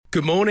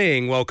Good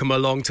morning. Welcome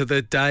along to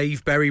the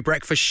Dave Berry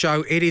Breakfast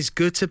Show. It is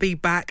good to be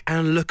back,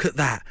 and look at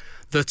that.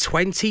 The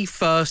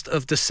 21st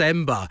of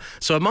December.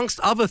 So amongst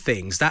other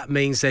things, that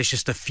means there's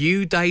just a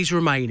few days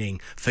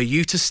remaining for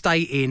you to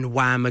stay in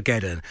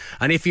Whamageddon.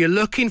 And if you're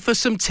looking for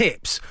some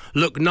tips,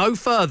 look no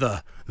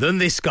further than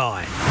this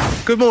guy.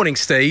 Good morning,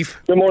 Steve.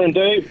 Good morning,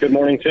 Dave. Good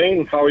morning,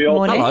 team. How are you all?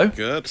 Morning. Hello.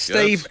 Good.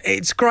 Steve,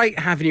 it's great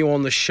having you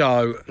on the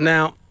show.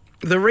 Now,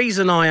 the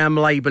reason I am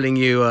labelling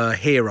you a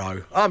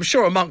hero, I'm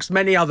sure amongst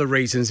many other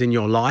reasons in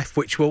your life,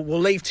 which we'll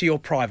leave to your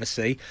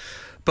privacy,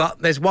 but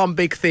there's one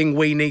big thing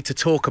we need to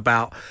talk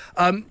about.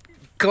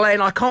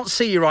 Glenn, I can't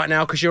see you right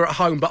now because you're at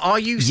home, but are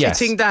you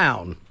sitting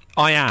down?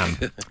 I am.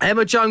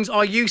 Emma Jones,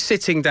 are you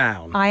sitting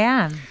down? I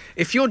am.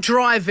 If you're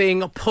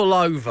driving, pull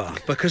over,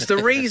 because the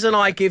reason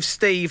I give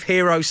Steve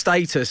hero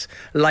status,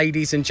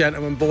 ladies and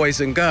gentlemen, boys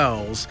and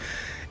girls,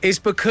 is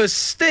because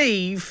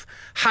Steve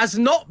has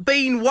not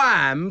been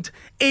whammed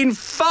in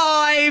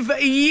 5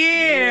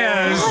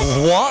 years.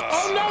 What?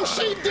 Oh, no,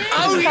 she did.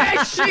 Oh,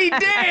 yes, she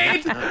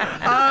did.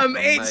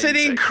 It's an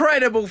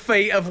incredible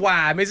feat of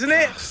wham, isn't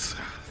it?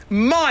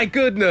 My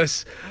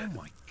goodness. Oh,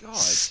 my God.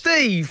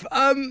 Steve,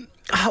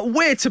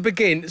 where to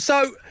begin?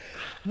 So,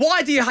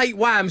 why do you hate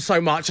Wham so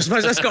much? I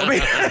suppose that's got to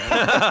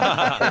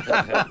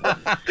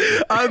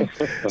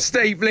be...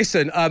 Steve,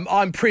 listen,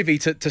 I'm privy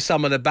to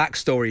some of the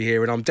backstory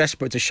here, and I'm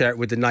desperate to share it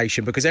with the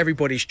nation because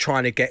everybody's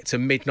trying to get to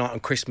midnight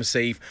on Christmas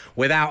Eve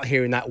without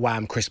hearing that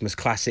Wham Christmas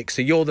classic.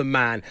 So you're the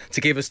man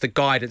to give us the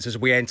guidance as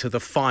we enter the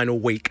final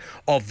week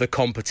of the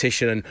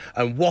competition,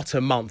 and what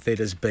a month it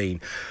has been.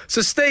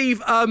 So,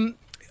 Steve...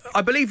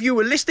 I believe you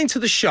were listening to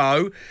the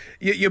show.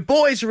 Your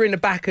boys are in the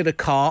back of the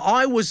car.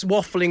 I was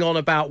waffling on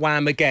about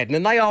Whamageddon,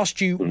 and they asked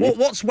you,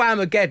 what's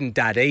Whamageddon,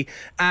 Daddy?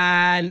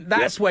 And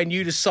that's when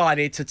you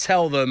decided to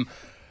tell them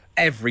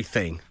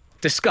everything.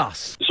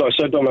 Discuss. So I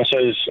said to them,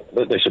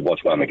 they said,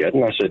 what's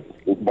Whamageddon? I said,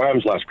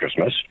 Wham's Last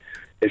Christmas.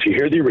 If you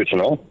hear the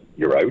original,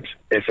 you're out.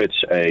 If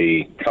it's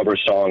a cover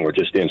song or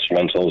just the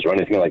instrumentals or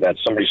anything like that,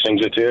 somebody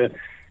sings it to you,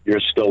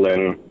 you're still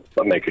in,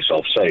 but make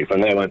yourself safe.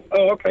 And they went,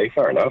 oh, okay,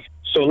 fair enough.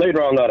 So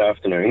later on that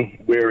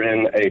afternoon, we're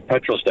in a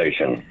petrol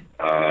station,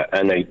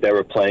 and they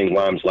were playing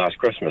Wham's Last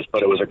Christmas,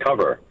 but it was a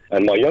cover.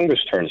 And my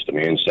youngest turns to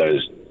me and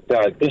says,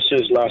 Dad, this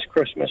is Last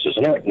Christmas,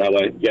 isn't it? And I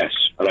went, yes.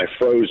 And I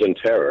froze in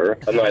terror.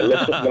 And then I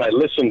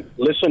listened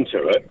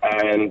to it,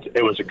 and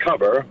it was a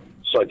cover.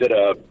 So I did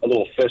a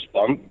little fist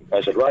bump.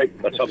 I said, right,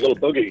 let's have a little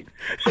boogie.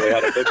 So we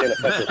had a boogie in a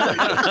petrol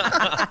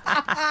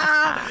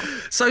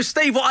station. So,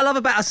 Steve, what I love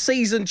about a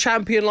seasoned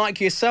champion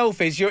like yourself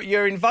is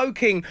you're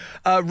invoking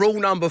rule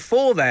number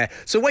 4 there.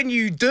 So when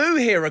you do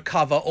hear a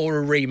cover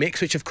or a remix,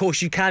 which, of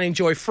course, you can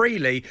enjoy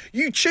freely,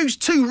 you choose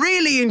to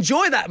really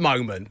enjoy that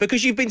moment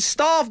because you've been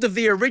starved of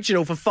the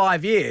original for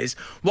 5 years.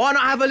 Why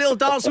not have a little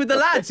dance with the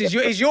lads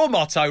is your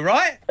motto,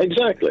 right?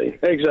 Exactly.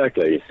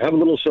 Have a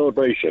little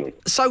celebration.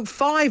 So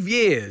 5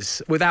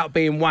 years without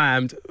being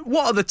whammed,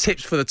 what are the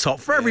tips for the top?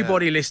 For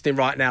everybody listening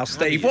right now,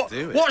 Steve,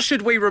 what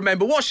should we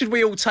remember? What should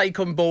we all take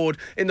on board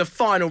in the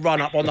final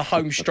run-up on the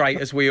home straight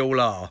as we all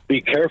are?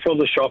 Be careful of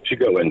the shops you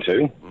go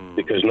into,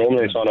 because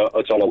normally it's on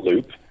a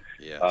loop.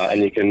 Yes.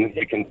 And you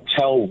can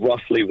tell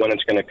roughly when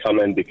it's going to come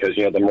in because,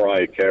 the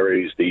Mariah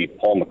Careys, the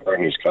Paul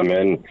McCartneys come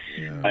in,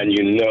 and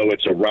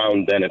it's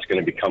around then it's going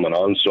to be coming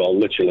on. So I'll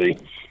literally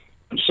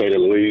say to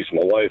Louise,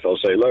 my wife, I'll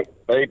say, look,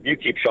 babe, you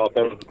keep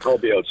shopping. I'll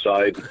be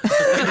outside. She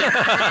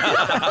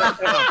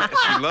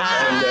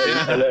loves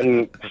it. And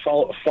then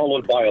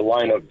followed by a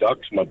line of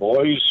ducks, my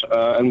boys,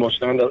 and we'll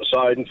stand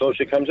outside until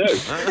she comes out.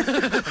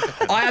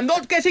 I am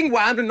not getting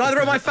whammed, and neither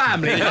are my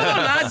family. Come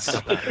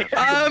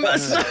on,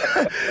 lads.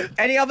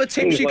 Any other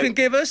tips you can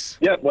give us?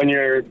 Yeah, when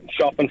you're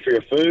shopping for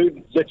your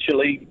food,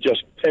 literally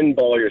just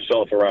pinball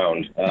yourself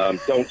around.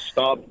 Don't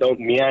stop. Don't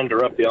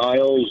meander up the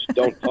aisles.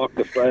 Don't talk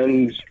to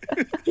friends.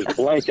 Just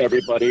blank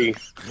everybody.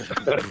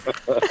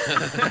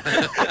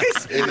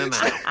 In and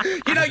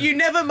out. You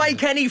never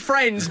make any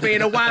friends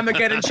being a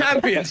Whamageddon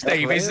champion,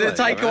 Steve. Is the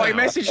takeaway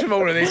message from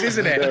all of this,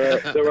 isn't it?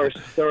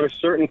 There are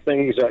certain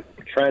things that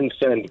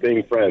transcend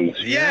being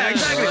friends. Yeah,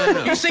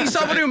 exactly. You see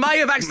someone who may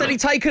have accidentally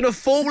taken a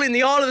fall in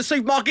the aisle of the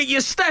supermarket,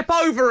 you step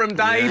over them,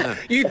 Dave. Yeah.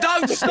 You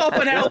don't stop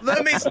and help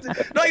them. It's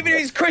not even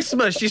if it's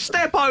Christmas. You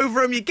step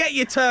over them, you get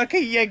your turkey,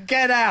 you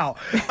get out.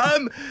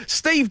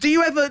 Steve, do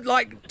you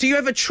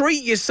ever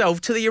treat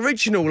yourself to the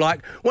original?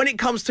 Like when it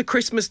comes to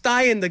Christmas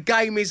Day and the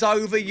game is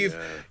over, you've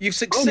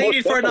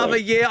succeeded for another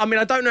year. I mean,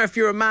 I don't know if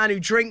you're a man who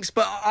drinks,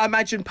 but I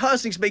imagine,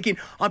 personally speaking,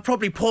 I'd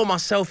probably pour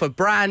myself a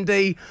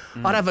brandy.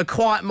 I'd have a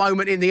quiet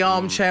moment in the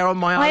armchair on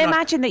my own. I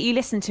imagine that you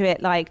listen to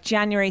it like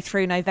January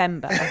through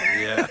November.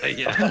 Yeah.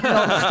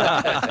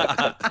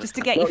 Just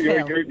to get you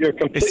feel. You're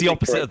completely It's the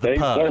opposite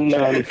correct, of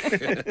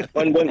the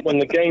purge. When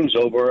the game's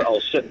over,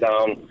 I'll sit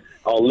down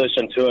I'll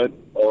listen to it,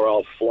 or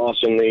I'll floss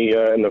in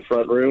the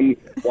front room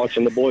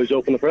watching the boys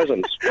open the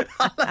presents.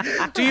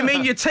 Do you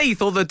mean your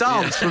teeth or the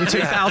dance from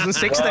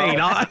 2016?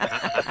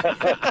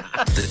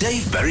 The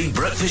Dave Berry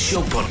Breakfast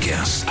Show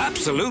Podcast.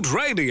 Absolute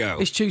Radio.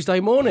 It's Tuesday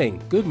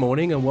morning. Good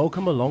morning and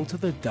welcome along to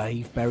the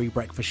Dave Berry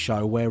Breakfast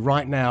Show, where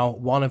right now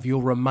one of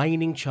your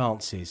remaining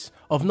chances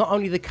of not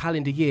only the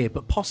calendar year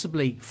but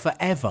possibly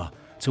forever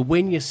to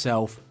win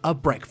yourself a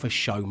breakfast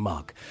show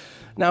mug.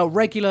 Now,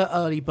 regular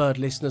early bird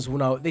listeners will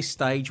know at this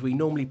stage we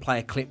normally play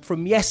a clip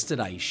from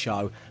yesterday's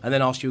show and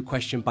then ask you a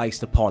question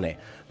based upon it.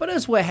 But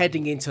as we're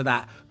heading into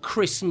that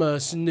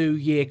Christmas, New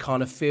Year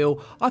kind of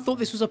feel, I thought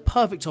this was a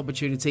perfect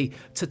opportunity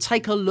to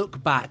take a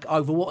look back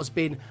over what has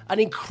been an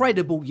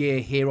incredible year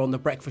here on The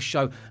Breakfast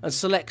Show and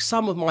select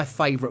some of my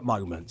favourite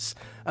moments.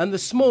 And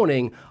this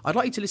morning, I'd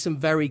like you to listen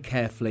very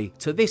carefully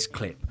to this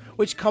clip,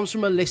 which comes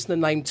from a listener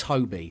named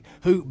Toby,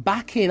 who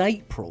back in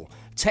April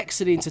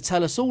texted in to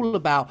tell us all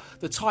about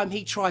the time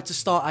he tried to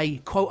start a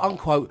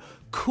quote-unquote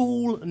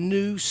cool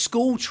new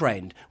school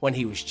trend when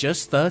he was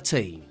just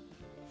 13.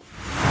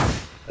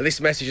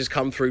 This message has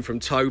come through from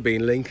Toby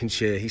in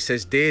Lincolnshire. He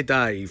says, "Dear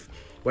Dave,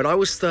 when I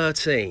was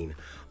 13,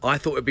 I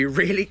thought it'd be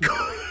really cool.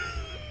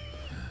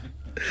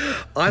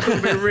 I thought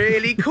it'd be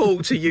really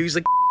cool to use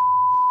a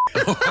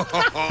Oh,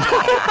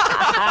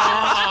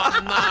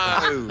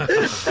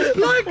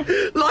 no.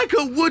 like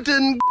a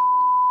wooden.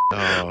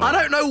 I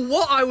don't know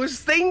what I was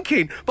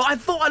thinking, but I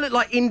thought I looked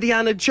like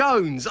Indiana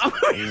Jones.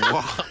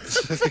 What?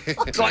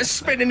 It's like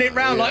spinning it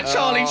round like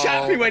Charlie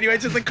Chaplin when you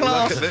entered the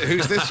class.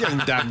 Who's this young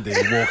dandy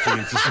walking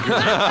into school?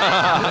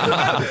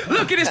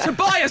 Look, it is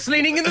Tobias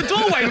leaning in the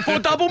doorway before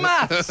double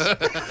maths.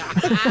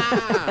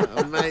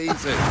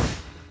 Amazing.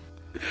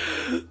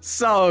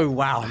 So,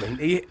 wow, I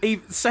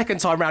mean, second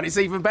time round, it's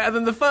even better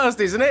than the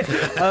first, isn't it?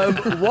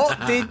 What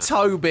did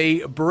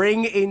Toby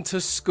bring into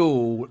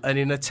school in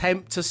an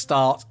attempt to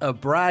start a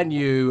brand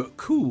new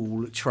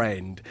cool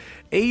trend?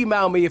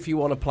 Email me if you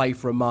want to play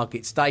for a mug.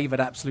 It's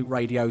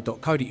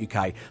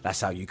dave@absoluteradio.co.uk. That's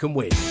how you can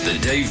win. The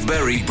Dave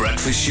Berry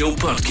Breakfast Show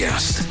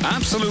Podcast.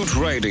 Absolute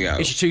Radio.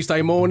 It's your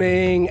Tuesday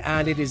morning,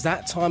 and it is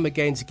that time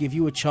again to give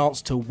you a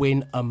chance to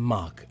win a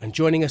mug. And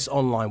joining us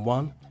on line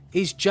one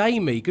is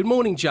Jamie. Good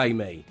morning,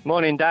 Jamie.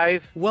 Morning,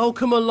 Dave.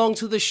 Welcome along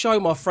to the show,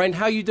 my friend.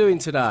 How are you doing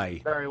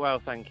today? Very well,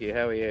 thank you.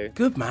 How are you?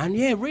 Good, man.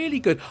 Yeah, really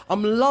good.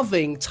 I'm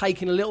loving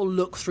taking a little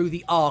look through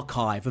the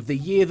archive of the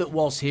year that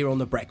was here on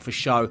The Breakfast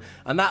Show,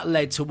 and that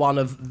led to one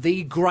of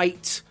the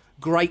great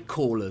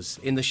callers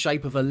in the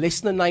shape of a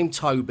listener named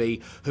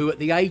Toby, who at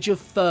the age of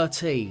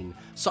 13,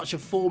 such a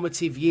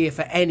formative year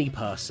for any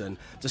person,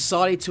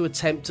 decided to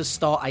attempt to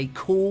start a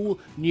cool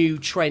new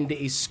trend at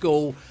his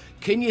school.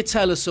 Can you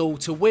tell us all,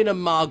 to win a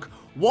mug,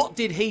 what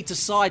did he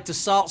decide to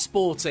start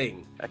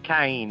sporting? A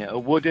cane, a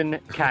wooden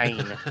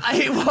cane.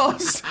 It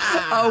was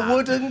a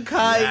wooden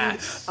cane.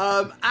 Yes.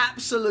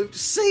 Absolute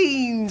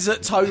scenes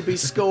at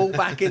Toby's school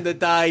back in the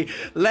day.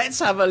 Let's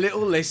have a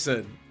little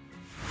listen.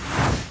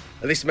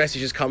 This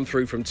message has come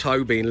through from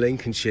Toby in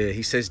Lincolnshire.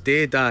 He says,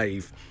 "Dear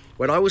Dave,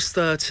 when I was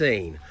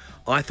 13,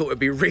 I thought it'd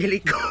be really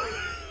cool.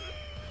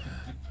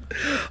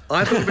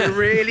 I thought it'd be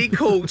really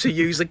cool to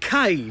use a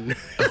cane."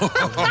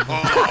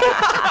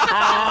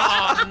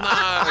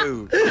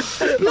 Oh,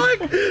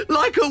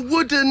 like a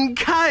wooden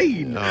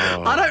cane.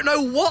 Oh. I don't know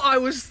what I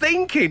was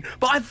thinking,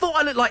 but I thought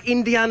I looked like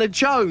Indiana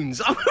Jones.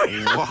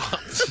 What?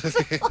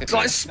 It's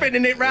like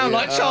spinning it round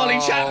like Charlie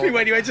Chaplin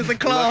when you entered the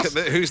class.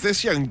 Who's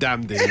this young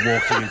dandy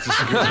walking into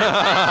school?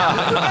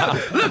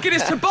 Look, it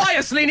is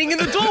Tobias leaning in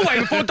the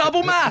doorway before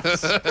double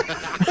maths.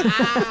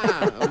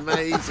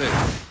 Amazing.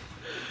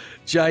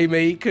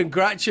 Jamie,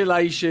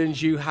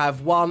 congratulations. You have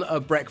won a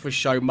breakfast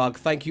show mug.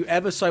 Thank you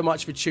ever so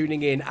much for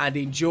tuning in and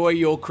enjoy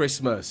your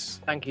Christmas.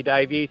 Thank you,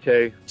 Dave. You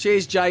too.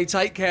 Cheers, Jay.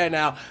 Take care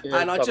now. Yeah,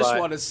 and I just bye-bye.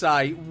 want to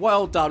say,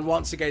 well done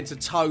once again to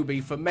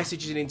Toby for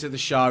messaging into the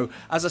show.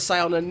 As I say,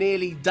 on a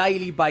nearly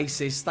daily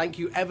basis, thank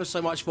you ever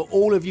so much for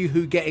all of you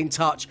who get in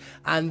touch.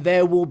 And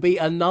there will be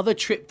another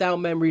trip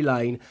down memory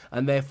lane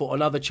and therefore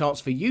another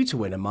chance for you to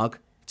win a mug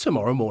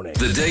tomorrow morning.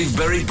 The Dave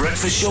Berry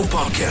Breakfast Show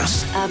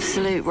Podcast.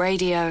 Absolute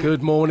Radio.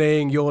 Good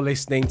morning. You're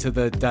listening to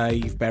the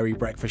Dave Berry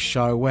Breakfast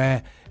Show,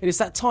 where it is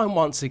that time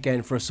once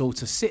again for us all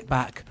to sit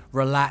back,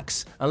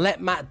 relax, and let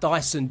Matt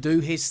Dyson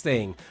do his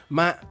thing.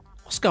 Matt,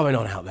 what's going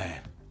on out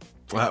there?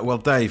 Well,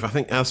 Dave, I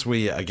think as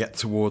we get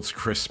towards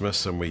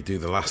Christmas and we do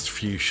the last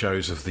few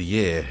shows of the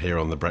year here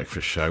on The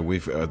Breakfast Show,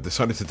 we've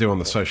decided to do on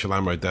the Social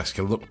Ammo Desk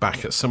a look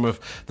back at some of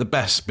the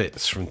best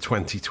bits from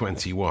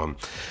 2021.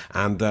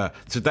 And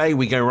today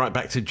we go right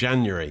back to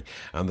January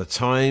and the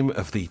time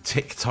of the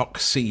TikTok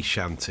sea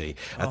shanty,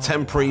 a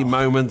temporary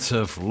moment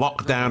of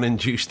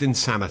lockdown-induced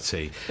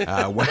insanity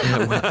where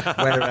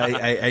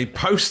a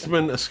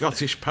postman, a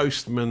Scottish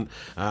postman,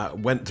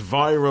 went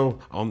viral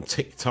on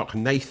TikTok.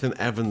 Nathan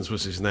Evans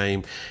was his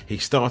name. He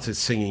started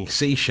singing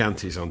sea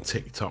shanties on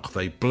TikTok.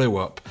 They blew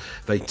up.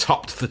 They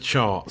topped the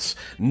charts.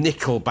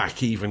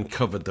 Nickelback even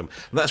covered them.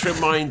 Let's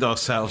remind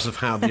ourselves of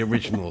how the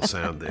original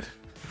sounded.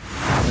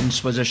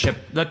 Once was a ship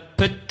that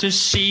put to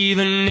sea.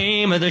 The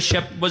name of the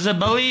ship was a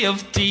Billy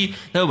of Tea.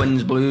 The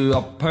winds blew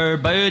up her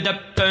bow,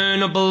 dipped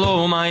down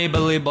below, my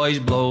Billy boys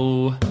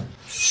blow.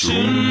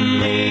 Soon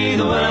may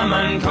the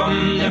wellerman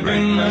come to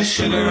bring us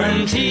sugar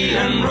and tea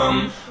and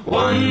rum.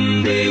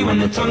 One day when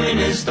the tonguing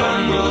is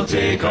done, we'll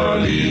take our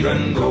leave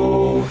and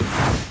go.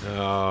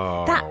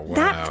 Oh,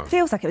 That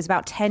feels like it was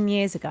about 10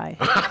 years ago.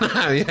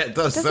 yeah, it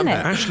does, Doesn't it?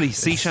 Actually,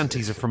 sea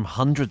shanties are from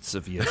hundreds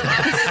of years ago.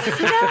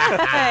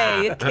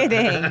 No, you're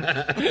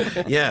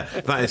kidding. Yeah,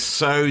 that is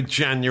so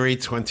January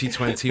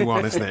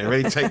 2021, isn't it? It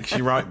really takes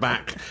you right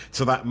back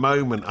to that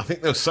moment. I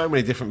think there were so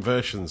many different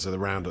versions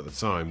around at the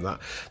time. That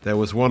there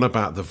was one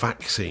about the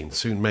vaccine.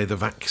 Soon may the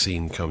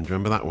vaccine come. Do you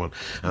remember that one?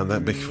 And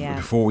that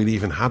before we'd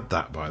even had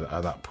that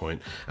at that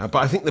point. But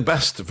I think the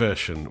best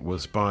version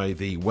was by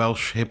the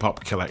Welsh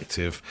hip-hop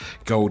collective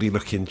Goldie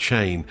Looking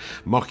Chain,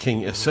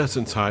 mocking a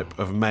certain type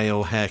of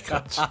male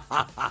haircut.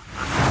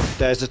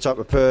 There's the type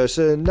of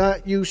person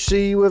that you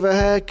see with a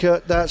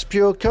haircut that's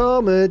pure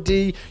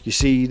comedy. You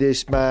see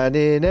this man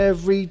in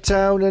every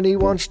town and he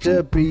wants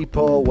to be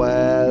Paul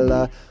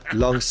Weller.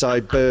 Long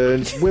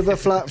sideburns with a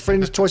flat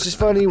fringe, twice as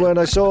funny when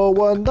I saw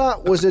one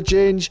that was a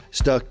ginge.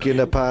 Stuck in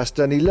the past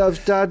and he loves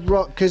dad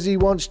rock cause he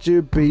wants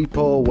to be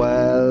Paul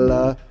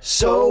Weller.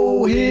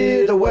 So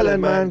here the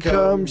Welland man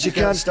comes, you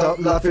can't stop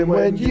laughing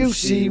when you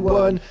see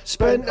one.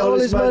 Spent all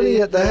his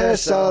money at the hair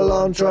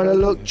salon trying to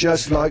look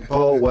just like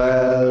Paul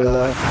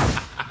Weller.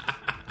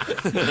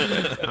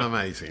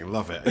 Amazing,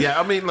 love it. Yeah,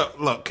 I mean,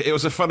 look, it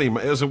was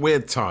a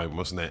weird time,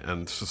 wasn't it?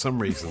 And for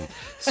some reason,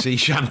 sea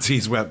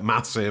shanties went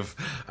massive.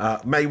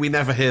 May we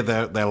never hear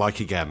their like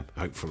again,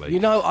 hopefully. You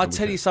know, I'll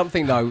tell you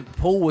something, though.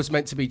 Paul was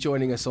meant to be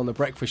joining us on the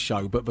breakfast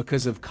show, but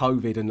because of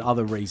COVID and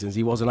other reasons,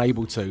 he wasn't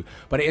able to.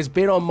 But it has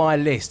been on my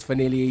list for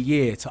nearly a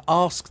year to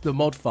ask the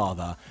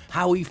Modfather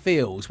how he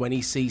feels when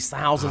he sees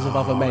thousands of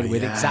other men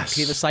with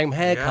exactly the same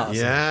haircuts.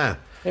 Yeah.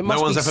 It must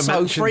no one's be ever so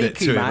mentioned freaky, it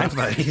to man. him, have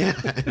they? Yeah.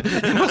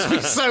 It must be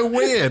so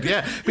weird,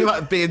 yeah. It'd be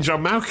like being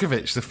John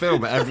Malkovich, the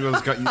film, but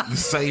everyone's got the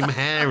same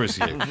hair as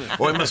you.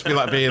 Or it must be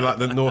like being like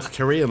the North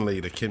Korean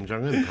leader, Kim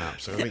Jong-un,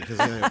 perhaps. I think,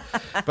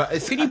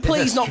 but Can you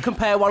please not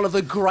compare one of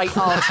the great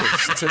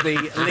artists to the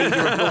leader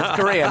of North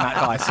Korea, Matt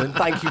Dyson?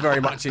 Thank you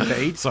very much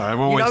indeed. Sorry, I'm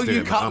always doing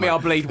you cut that, me, I'll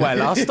bleed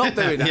well. I'll stop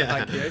doing that,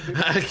 Yeah. thank you.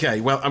 Okay,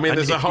 well, I mean,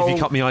 there's a whole... If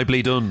you cut me, I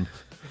bleed un.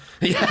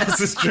 Yes,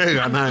 it's true,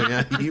 I know,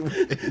 yeah.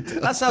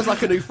 That sounds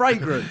like a new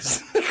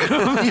fragrance.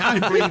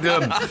 Yeah, bleed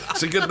on.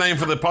 It's a good name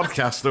for the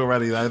podcast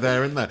already, though,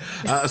 there, isn't there?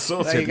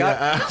 Sorted. There you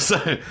go.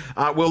 So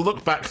we'll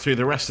look back through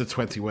the rest of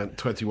 21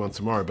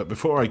 tomorrow, but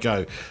before I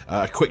go,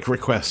 a quick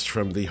request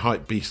from the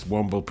Hype Beast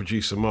Womble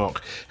producer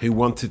Mark, who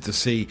wanted to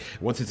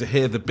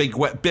hear the Big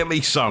Wet Billy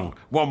song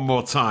one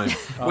more time.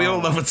 We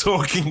all love a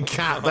talking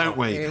cat, don't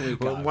we? Here we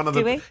go.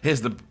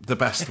 Here's the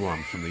best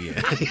one from the year.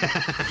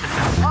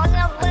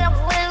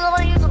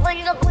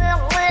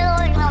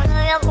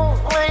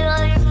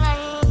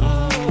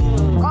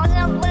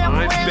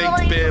 I'm Big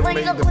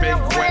Billy, the Big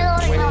Wet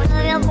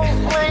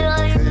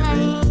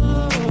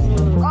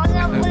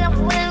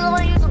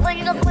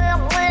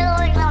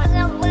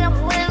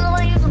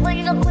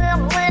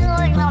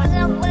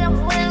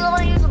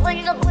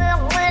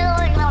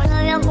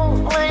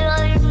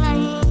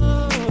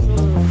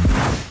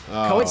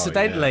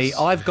Coincidentally, yes.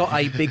 I've got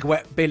a Big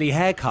Wet Billy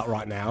haircut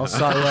right now,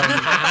 so...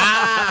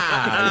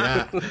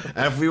 yeah.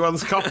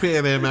 Everyone's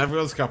copying him.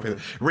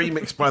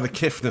 Remixed by the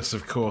Kiffness,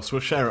 of course.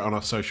 We'll share it on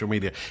our social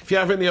media. If you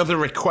have any other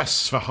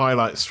requests for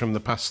highlights from the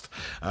past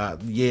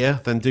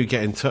year, then do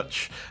get in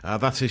touch.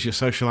 That is your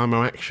social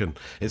ammo action.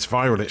 It's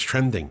viral, it's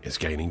trending, it's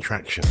gaining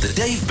traction. The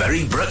Dave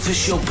Berry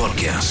Breakfast Show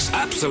Podcast.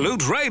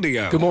 Absolute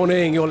Radio. Good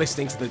morning, you're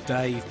listening to the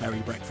Dave Berry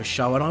Breakfast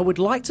Show, and I would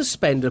like to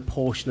spend a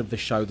portion of the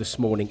show this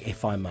morning,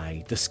 if I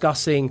may,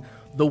 discussing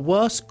the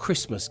worst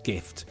Christmas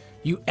gift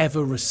you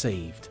ever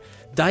received.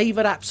 Dave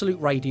at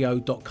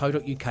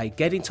absoluteradio.co.uk.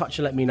 Get in touch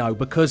and let me know,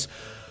 because,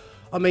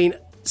 I mean,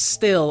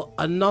 still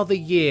another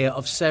year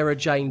of Sarah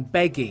Jane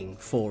begging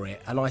for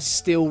it, and I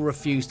still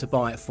refuse to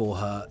buy it for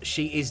her.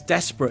 She is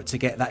desperate to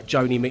get that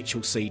Joni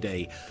Mitchell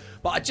CD.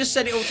 But I just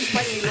said it will just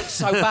make me look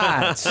so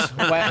bad.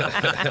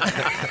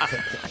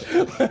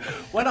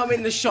 When I'm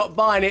in the shop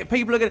buying it,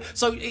 people are going to...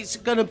 So it's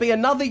going to be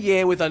another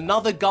year with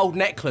another gold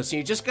necklace, and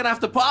you're just going to have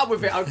to put up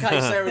with it,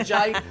 okay, Sarah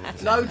Jane?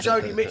 No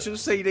Joni Mitchell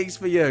CDs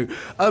for you.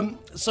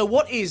 So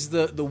what is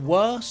the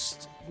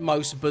worst,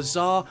 most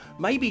bizarre,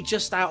 maybe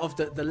just out of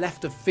the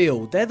left of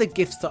field? They're the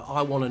gifts that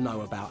I want to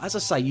know about. As I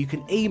say, you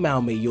can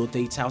email me your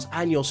details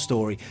and your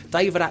story,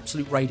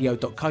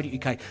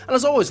 dave@absoluteradio.co.uk. And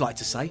as I always like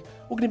to say,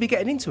 we're going to be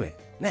getting into it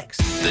next.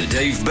 The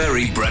Dave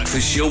Berry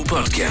Breakfast Show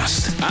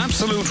Podcast.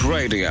 Absolute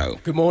Radio.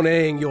 Good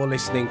morning, you're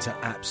listening to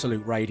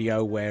Absolute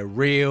Radio, where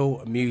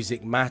real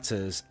music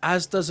matters,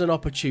 as does an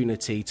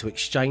opportunity to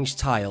exchange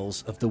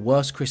tales of the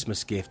worst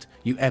Christmas gift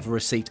you ever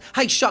received.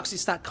 Hey shucks,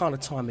 it's that kind of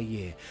time of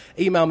year.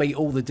 Email me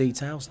all the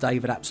details,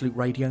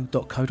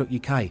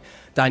 dave@absoluteradio.co.uk.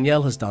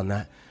 Danielle has done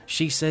that.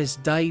 She says,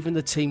 Dave and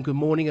the team, good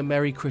morning and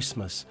Merry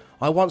Christmas.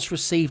 I once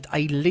received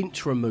a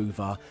lint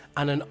remover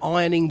and an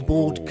ironing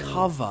board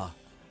cover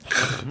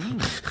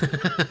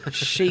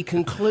She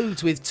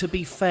concludes with, to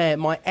be fair,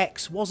 my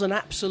ex was an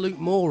absolute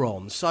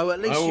moron. So at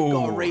least you've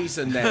got a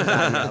reason there,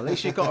 Daniel. At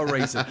least you've got a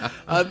reason.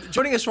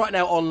 Joining us right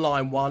now on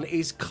line one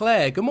is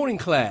Claire. Good morning,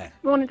 Claire.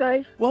 Morning,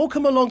 Dave.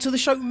 Welcome along to the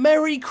show.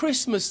 Merry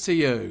Christmas to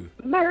you.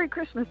 Merry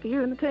Christmas to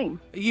you and the team.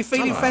 Are you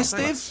feeling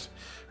festive?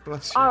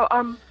 Bless you. Oh,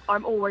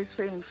 I'm always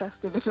feeling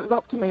festive. If it was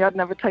up to me, I'd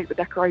never take the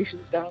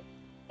decorations down.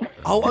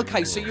 Oh,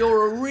 okay, so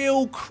you're a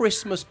real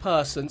Christmas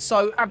person.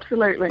 So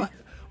Absolutely.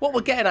 What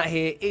we're getting at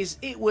here is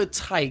it would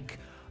take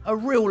a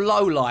real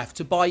lowlife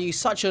to buy you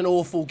such an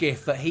awful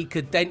gift that he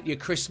could dent your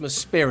Christmas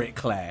spirit,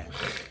 Claire.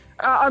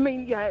 I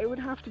mean, yeah, it would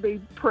have to be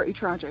pretty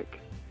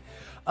tragic.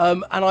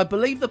 And I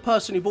believe the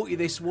person who bought you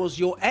this was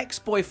your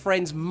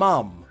ex-boyfriend's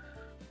mum.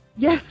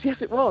 Yes,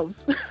 it was.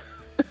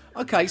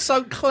 Okay,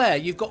 so Claire,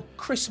 you've got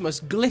Christmas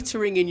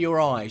glittering in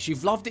your eyes.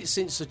 You've loved it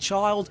since a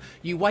child.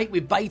 You wait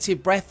with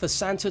bated breath for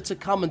Santa to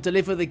come and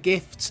deliver the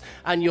gifts.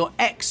 And your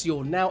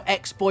now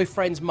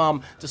ex-boyfriend's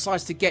mum,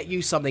 decides to get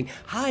you something.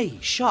 Hey,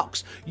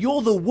 shucks,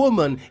 you're the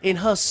woman in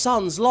her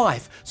son's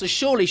life. So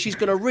surely she's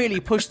going to really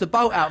push the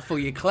boat out for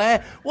you,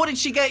 Claire. What did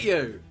she get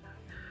you?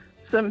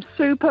 Some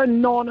super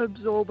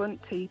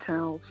non-absorbent tea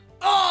towels.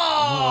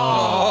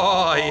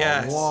 Oh,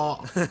 yes.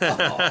 What?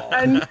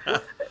 And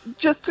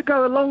just to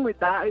go along with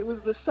that, it was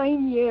the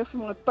same year for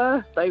my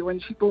birthday when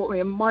she bought me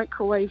a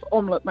microwave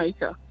omelette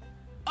maker.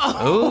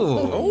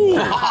 Oh.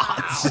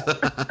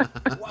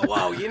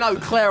 Well, you know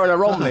Claire and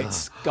her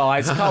omelettes,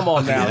 guys. Come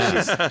on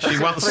now. She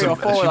wants 3 or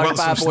 4 she like wants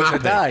bad some boys a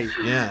day.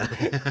 snapping. Yeah.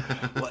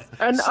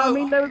 And I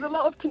mean, there was a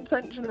lot of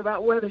contention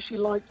about whether she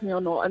liked me or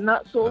not, and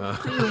that sort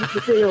of sealed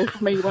the deal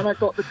for me when I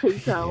got the tea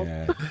towels.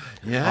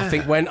 Yeah. I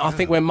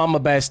think when Mama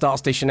Bear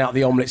starts dishing out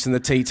the omelettes and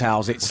the tea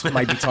towels, it's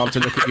maybe time to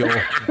look at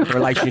your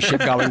relationship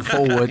going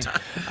forward.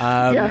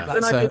 Yes,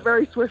 and I did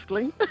very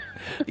swiftly.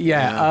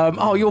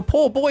 Oh, your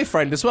poor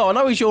boyfriend as well. I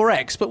know he's your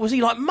ex, but was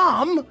he like,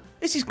 Mum,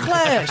 this is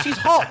Claire, she's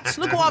hot,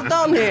 look what I've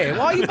done here,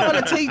 why are you buying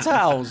her tea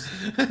towels?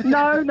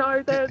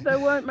 No, there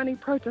weren't many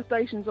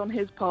protestations on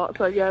his part,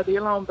 so yeah, the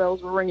alarm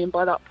bells were ringing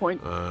by that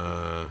point.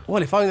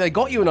 Well, if only they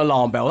got you an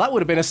alarm bell, that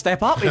would have been a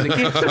step up in the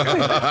gift.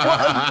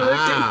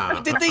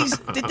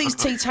 Did these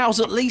tea towels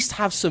at least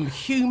have some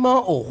humour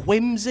or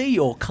whimsy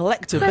or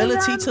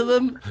collectability to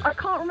them? I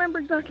can't remember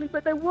exactly,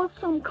 but there was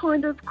some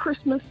kind of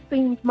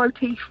Christmas-themed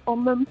motif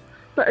on them.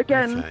 But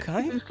again,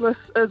 useless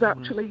as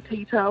actually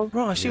tea towels.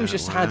 Right, she was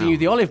just handing you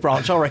the olive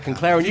branch, I reckon,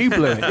 Claire, and you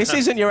blew it. This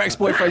isn't your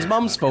ex-boyfriend's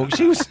mum's fault.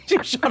 She was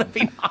trying to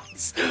be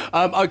nice.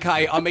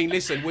 Okay, I mean,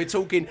 listen, we've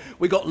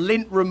got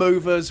lint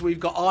removers, we've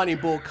got ironing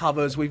board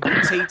covers, we've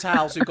got tea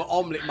towels, we've got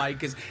omelette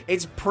makers.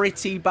 It's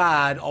pretty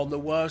bad on the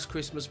worst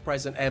Christmas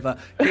present ever.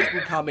 Keep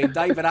them coming.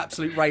 Dave at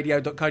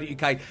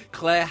absoluteradio.co.uk.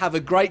 Claire, have a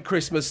great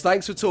Christmas.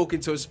 Thanks for talking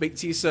to us. Speak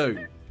to you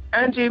soon.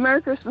 And you,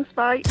 Merry Christmas,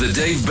 bye. The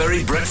Dave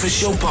Berry Breakfast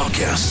Show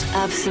Podcast.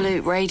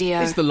 Absolute Radio.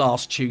 It's the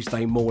last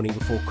Tuesday morning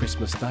before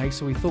Christmas Day,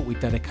 so we thought we'd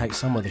dedicate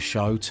some of the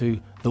show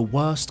to the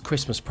worst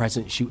Christmas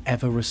presents you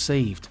ever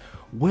received.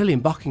 Will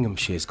in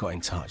Buckinghamshire's got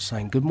in touch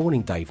saying, good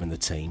morning, Dave and the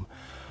team.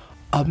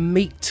 A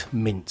meat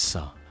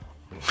mincer.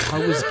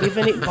 I was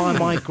given it by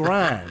my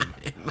gran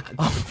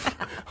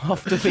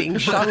after being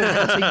shown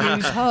how to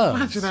use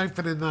herbs. Imagine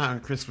opening that on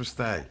Christmas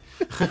Day.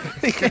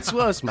 It gets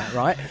worse, Matt,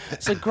 right?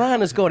 So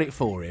Gran has got it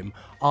for him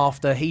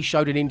after he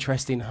showed an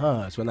interest in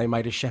hers when they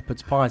made a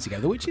shepherd's pie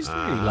together, which is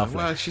really lovely.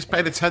 Well, she's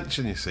paid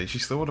attention, you see.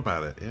 She's thought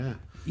about it, yeah.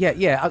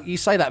 Yeah, you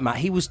say that, Matt.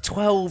 He was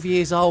 12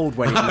 years old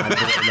when he made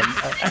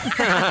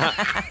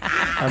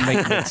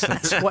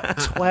it.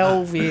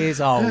 12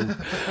 years old.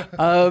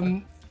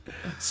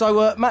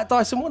 So, Matt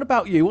Dyson, what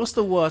about you? What's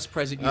the worst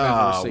present you've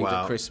ever received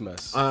at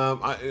Christmas?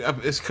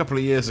 It's a couple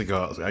of years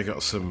ago. I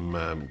got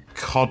some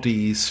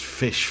Coddy's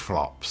fish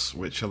flops,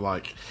 which are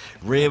like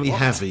really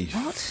heavy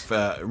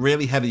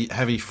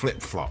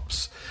flip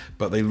flops.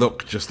 But they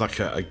look just like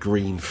a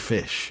green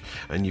fish,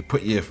 and you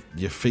put your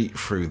feet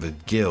through the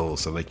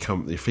gills, and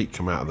your feet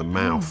come out of the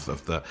mouth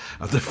of the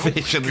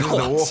fish, and they're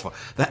awful.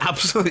 They're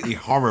absolutely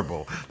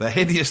horrible. They're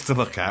hideous to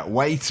look at,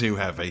 way too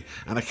heavy,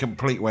 and a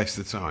complete waste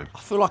of time. I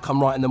feel like I'm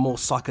writing the more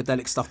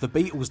psychedelic stuff the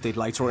Beatles did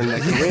later on in their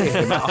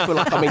career. I feel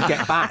like I'm in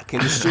Get Back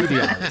in the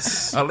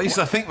studios. At least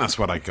I think that's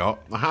what I got.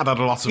 I had a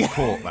lot of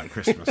pork that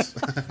Christmas.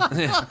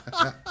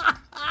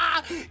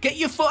 Get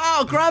your foot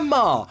out,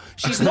 Grandma.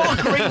 She's not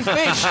a green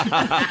fish.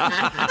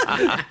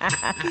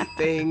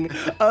 Ding.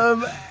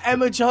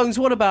 Emma Jones,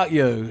 what about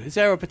you? Is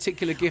there a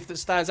particular gift that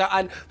stands out?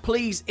 And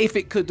please, if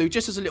it could do,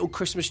 just as a little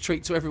Christmas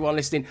treat to everyone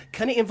listening,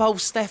 can it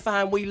involve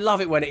Stefan? We love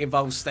it when it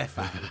involves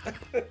Stefan.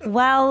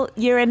 Well,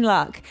 you're in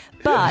luck.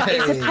 But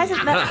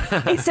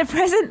it's a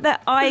present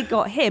that I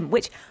got him,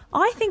 which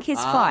I think is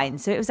fine.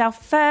 So it was our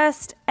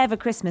first ever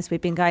Christmas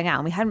we'd been going out,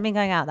 and we hadn't been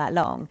going out that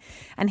long.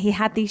 And he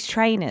had these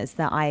trainers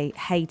that I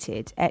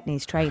hated,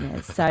 Etnies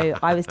trainers. So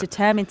I was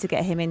determined to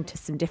get him into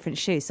some different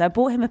shoes. So I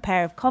bought him a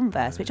pair of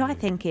Converse, which I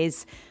think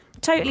is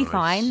totally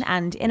fine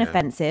and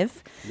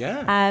inoffensive.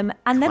 Yeah.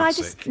 And then I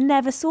just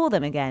never saw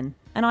them again.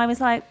 And I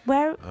was like,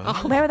 where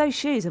are those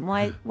shoes, and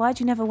why'd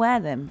you never wear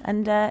them?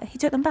 And he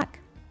took them back.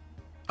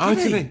 Oh,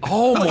 did he?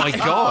 Oh my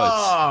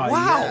God!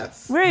 Wow.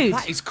 Yes. Rude.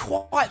 That is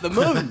quite the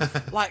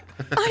move. Like,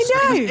 I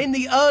know. In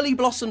the early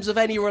blossoms of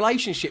any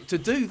relationship, to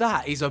do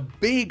that is a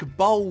big,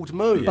 bold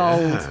move.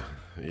 Bold.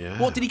 Yeah.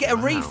 What, did he get a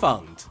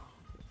refund?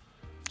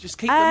 Just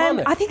keep the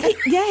money. I think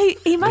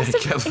he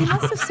must have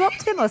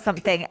swapped them or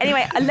something.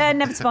 Anyway, I learned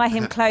never to buy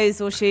him clothes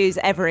or shoes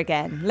ever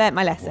again. Learnt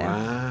my lesson.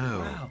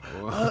 Wow.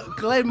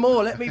 Glenn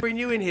Moore, let me bring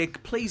you in here.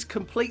 Please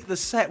complete the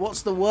set.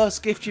 What's the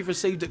worst gift you've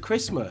received at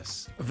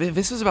Christmas?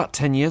 This was about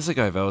 10 years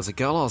ago. There was a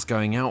girl I was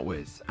going out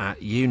with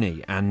at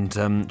uni,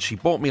 and she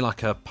bought me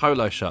like a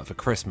polo shirt for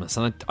Christmas,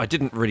 and I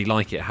didn't really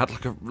like it. It had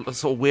like a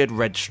sort of weird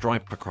red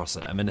stripe across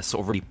it, and then a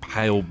sort of really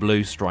pale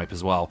blue stripe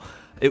as well.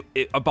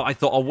 But I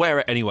thought I'll wear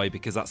it anyway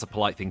because that's a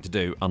polite thing to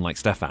do, unlike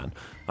Stefan.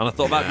 And I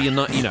thought that'd be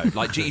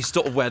like you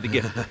sort of wear the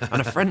gift.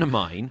 And a friend of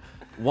mine,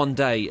 one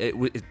day,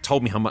 it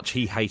told me how much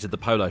he hated the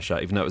polo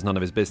shirt, even though it was none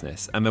of his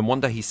business. And then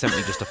one day he sent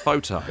me just a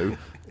photo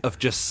of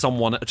just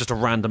a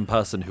random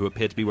person who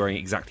appeared to be wearing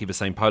exactly the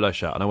same polo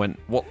shirt. And I went,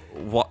 what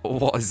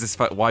is this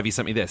photo? Why have you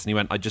sent me this? And he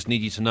went, I just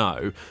need you to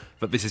know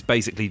that this is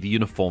basically the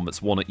uniform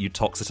that's worn at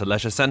UTOX at a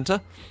leisure centre.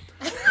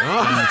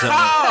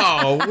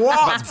 What?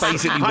 That's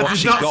basically what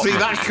she got. I did not see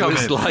that coming.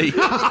 It was like,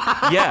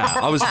 yeah,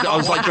 I was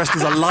like dressed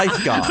as a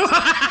lifeguard.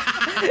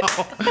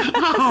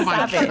 Oh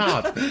my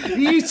God!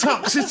 You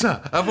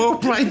Toxiter of all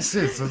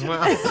places as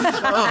well.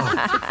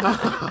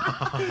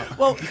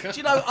 Well, do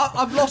you know,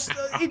 I've lost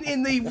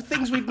in the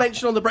things we've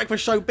mentioned on the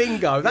Breakfast Show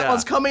bingo. That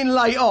one's come in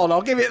late on.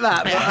 I'll give it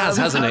that. It has,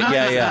 hasn't it?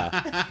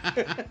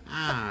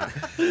 Yeah.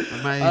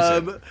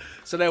 Amazing.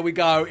 So there we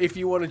go. If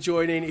you want to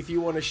join in, if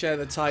you want to share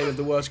the tale of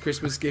the worst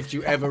Christmas gift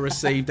you ever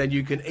received, then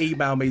you can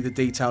email me the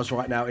details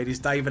right now. It is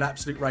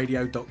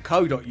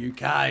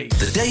dave@absoluteradio.co.uk.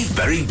 The Dave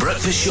Berry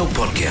Breakfast Show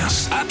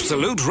Podcast.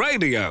 Absolute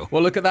Radio.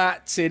 Well, look at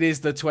that. It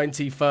is the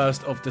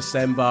 21st of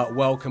December.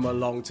 Welcome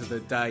along to the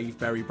Dave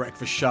Berry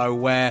Breakfast Show,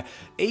 where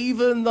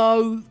even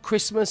though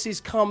Christmas is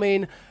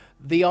coming,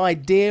 the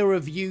idea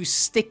of you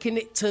sticking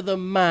it to the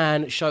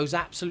man shows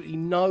absolutely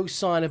no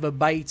sign of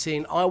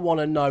abating. I want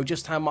to know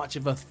just how much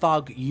of a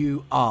thug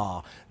you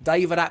are.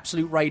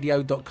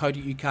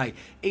 Dave@absoluteradio.co.uk,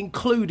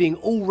 including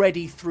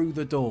already through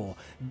the door.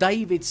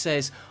 David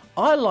says,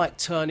 I like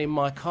turning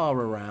my car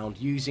around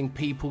using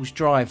people's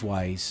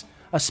driveways,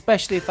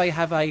 especially if they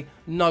have a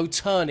no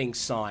turning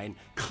sign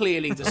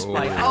clearly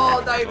displayed.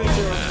 Oh, David,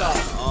 you're a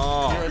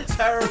thug. You're a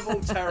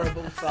terrible,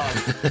 terrible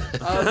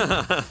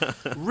thug.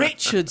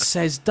 Richard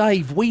says,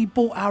 Dave, we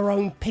bought our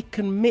own pick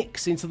and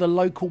mix into the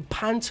local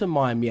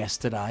pantomime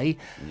yesterday,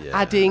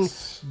 adding,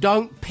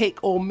 don't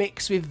pick or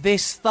mix with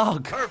this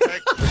thug.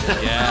 Perfect.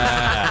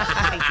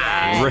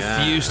 Yeah.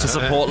 Refuse to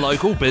support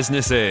local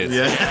businesses.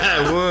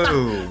 Yeah,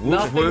 whoa.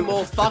 Nothing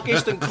more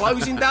thuggish than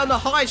closing down the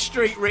high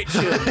street,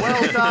 Richard.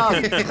 Well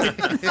done.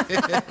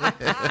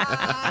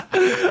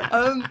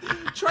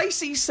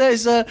 Tracy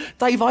says,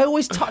 Dave, I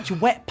always touch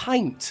wet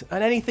paint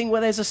and anything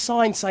where there's a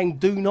sign saying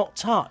do not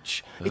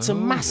touch. It's a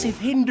massive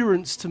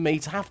hindrance to me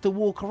to have to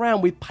walk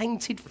around with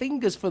painted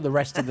fingers for the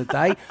rest of the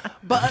day.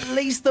 But at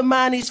least the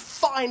man is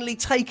finally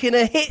taking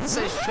a hit,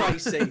 says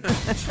Tracy.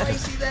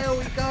 Tracy, there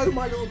we go,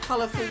 my little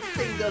colourful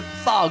finger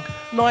thug.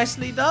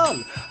 Nicely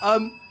done.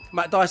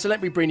 Matt Dyson,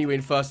 let me bring you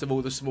in first of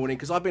all this morning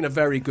because I've been a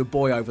very good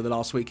boy over the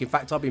last week. In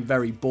fact, I've been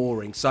very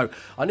boring. So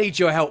I need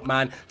your help,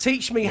 man.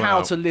 Teach me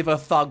how to live a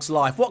thug's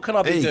life. What can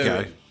I be doing?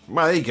 Go.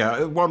 Well, there you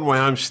go. One way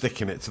I'm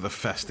sticking it to the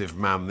festive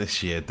man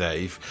this year,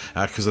 Dave,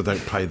 because I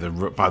don't play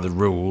by the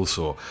rules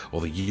or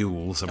the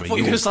Yules. I thought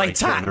you were going to say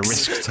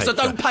tax. So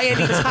don't pay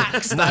any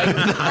tax, no.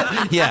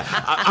 Yeah,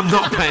 I'm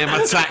not paying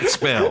my tax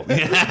bill.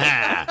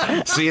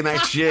 Yeah. See you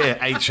next year,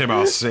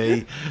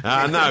 HMRC.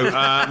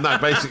 No,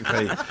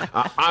 basically,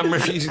 I'm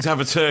refusing to have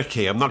a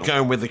turkey. I'm not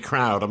going with the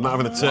crowd. I'm not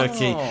having a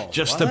turkey,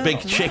 just a big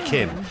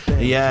chicken.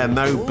 Yeah,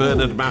 no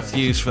Bernard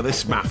Matthews for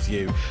this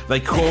Matthew. They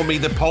call me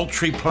the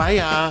poultry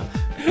player.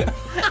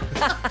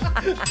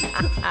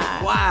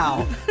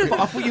 Wow. But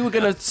I thought you were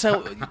going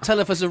to tell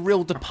us a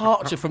real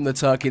departure from the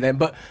turkey then,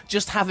 but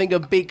just having a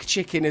big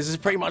chicken is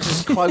pretty much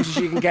as close as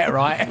you can get,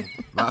 right?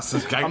 That's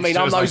as gangster. I mean,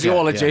 I'm no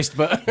zoologist,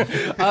 but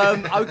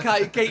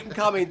okay, keep them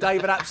coming.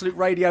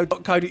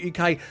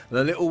 Dave@absoluteradio.co.uk.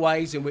 The little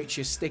ways in which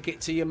you stick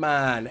it to your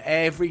man.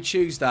 Every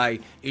Tuesday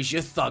is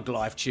your Thug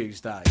Life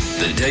Tuesday.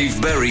 The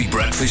Dave Berry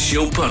Breakfast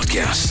Show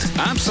Podcast.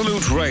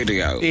 Absolute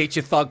Radio. It's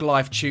your Thug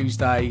Life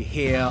Tuesday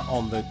here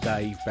on the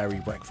Dave Berry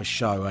Breakfast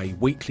Show, a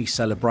weekly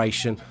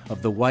celebration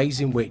of the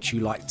ways in which you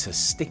like to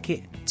stick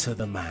it to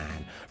the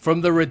man.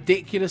 From the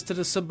ridiculous to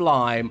the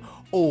sublime,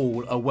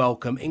 all are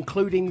welcome,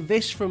 including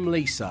this from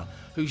Lisa,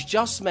 who's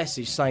just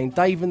messaged saying,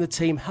 Dave and the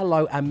team,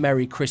 hello and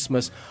Merry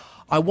Christmas.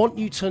 I want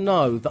you to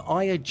know that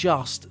I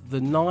adjust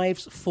the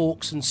knives,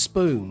 forks and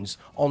spoons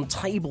on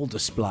table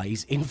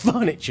displays in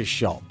furniture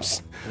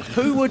shops.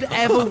 Who would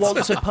ever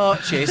want to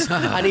purchase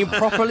an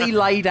improperly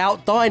laid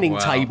out dining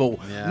table?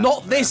 Yeah.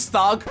 Not this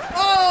thug.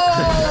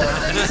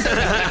 Oh!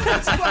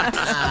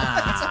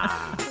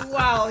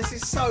 Wow, this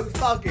is so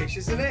thuggish,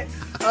 isn't it?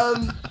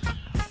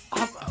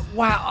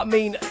 Wow, I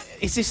mean,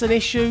 is this an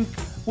issue?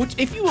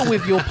 If you were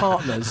with your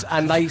partners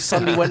and they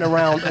suddenly went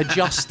around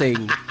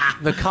adjusting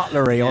the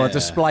cutlery on a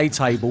display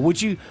table,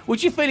 would you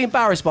feel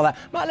embarrassed by that?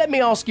 Matt, let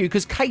me ask you,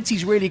 because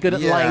Katie's really good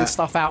at laying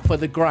stuff out for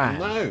the gram.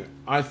 No,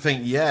 I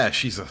think,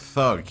 she's a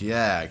thug.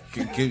 Yeah,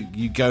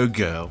 you go,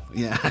 girl.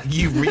 Yeah,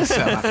 you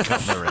resell that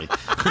cutlery.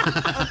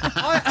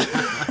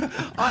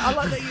 I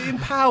like that you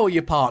empower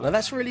your partner.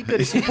 That's really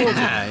good. It's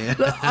important.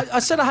 Look, I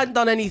said I hadn't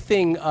done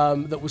anything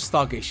that was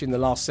thuggish in the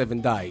last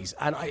 7 days,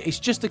 and it's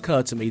just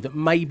occurred to me that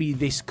maybe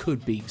this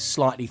could be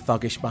slightly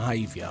thuggish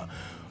behaviour.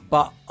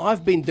 But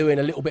I've been doing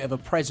a little bit of a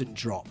present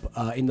drop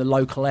in the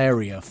local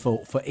area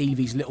for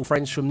Evie's little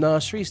friends from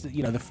nurseries,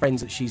 the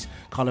friends that she's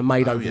kind of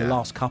made over the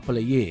last couple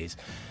of years.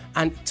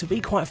 And to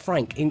be quite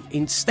frank,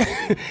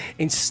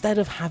 instead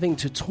of having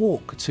to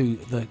talk to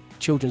the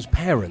children's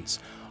parents,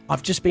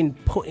 I've just been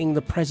putting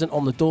the present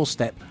on the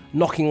doorstep,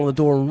 knocking on the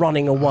door and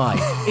running away.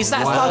 Is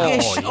that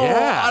thuggish?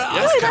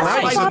 Yeah.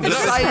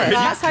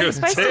 That's how you're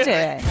supposed to do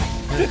it.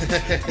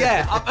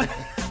 Yeah.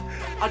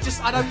 I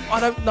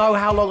don't know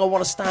how long I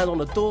want to stand on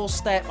the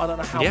doorstep. I don't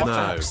know how much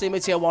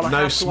proximity I want to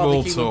have to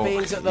other human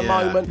beings at the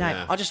moment.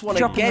 No. I just want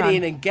to get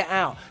in and get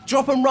out.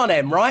 Drop and run,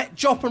 Em, right?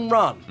 Drop and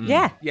run.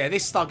 Yeah. Yeah,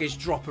 this thug is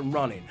drop and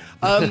running.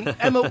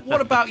 Emma,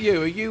 what about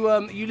you? Are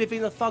you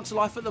living a thug's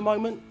life at the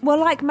moment? Well,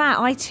 like Matt,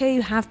 I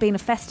too have been a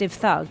festive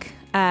thug.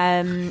 A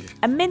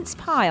mince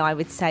pie, I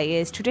would say,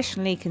 is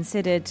traditionally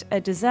considered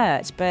a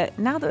dessert, but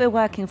now that we're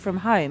working from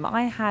home,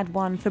 I had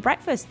one for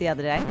breakfast the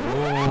other day.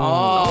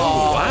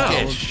 Oh, wow.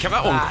 You kept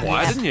that one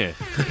quiet, didn't you?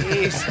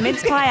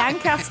 Mince pie and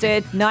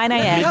custard, 9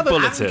 a.m.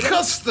 Bulletin.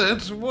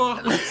 Custard?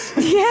 What?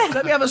 Yeah.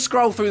 Let me have a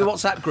scroll through the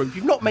WhatsApp group.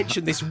 You've not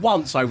mentioned this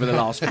once over the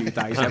last few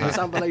days, Emma. It's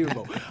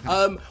unbelievable.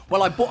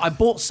 Well, I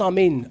bought some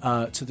in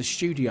to the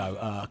studio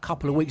a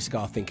couple of weeks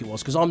ago, I think it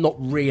was, because I'm not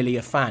really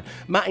a fan.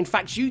 Matt, in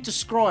fact, you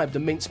described a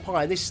mince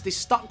pie, and this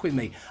stuck with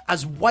me,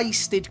 as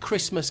wasted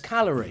Christmas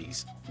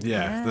calories.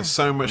 Yeah, there's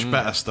so much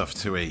better stuff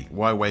to eat.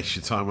 Why waste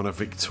your time on a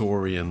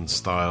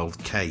Victorian-style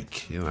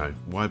cake?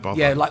 Why bother?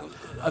 Yeah, like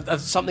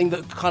something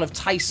that kind of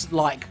tastes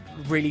like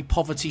really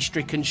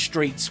poverty-stricken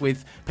streets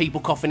with people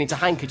coughing into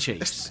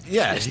handkerchiefs.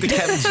 It's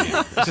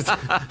Dickensian.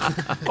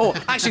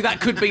 Actually, that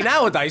could be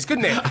nowadays,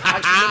 couldn't it? You're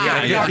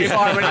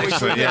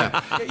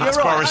That's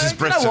right. Boris's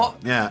Britain. You know what?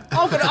 Yeah.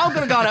 I'm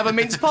gonna go and have a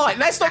mince pie.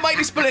 Let's not make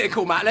this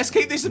political, Matt. Let's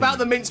keep this about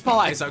the mince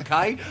pies,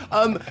 okay?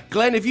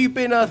 Glenn, have you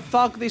been a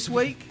thug this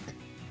week?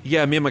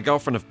 Yeah, me and my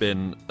girlfriend have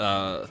been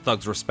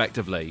thugs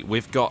respectively.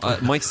 We've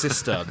got my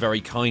sister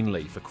very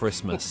kindly for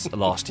Christmas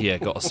last year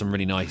got us some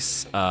really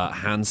nice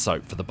hand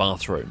soap for the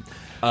bathroom.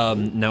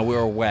 Now we're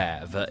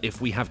aware that if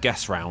we have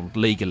guests round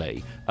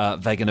legally,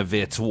 they're going to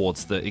veer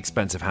towards the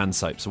expensive hand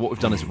soap. So what we've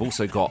done is we've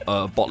also got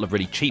a bottle of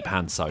really cheap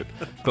hand soap,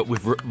 but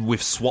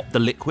we've swapped the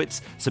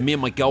liquids. So me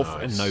and my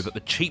girlfriend know that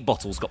the cheap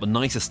bottle's got the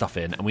nicer stuff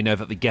in, and we know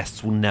that the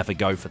guests will never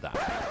go for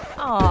that.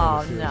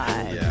 Oh, no.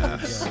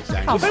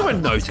 Well, they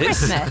won't notice.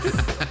 Christmas.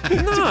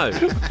 No.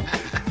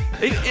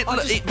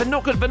 They're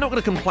not going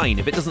to complain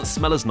if it doesn't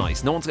smell as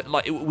nice. No one's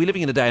we're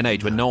living in a day and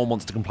age where no one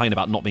wants to complain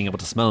about not being able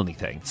to smell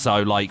anything.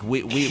 So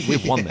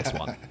we've won this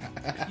one.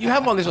 You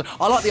have won this one.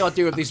 I like the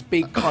idea of this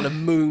big kind of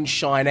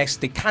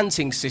moonshine-esque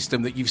decanting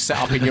system that you've set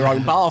up in your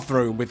own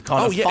bathroom with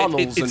kind of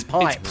funnels and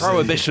pipes. It's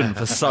prohibition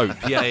for soap.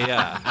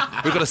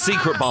 Yeah. We've got a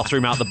secret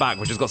bathroom out the back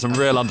which has got some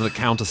real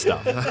under-the-counter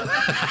stuff. Okay,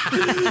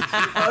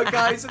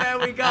 so there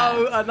we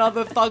go.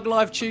 Another Thug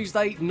Life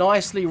Tuesday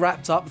nicely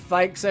wrapped up.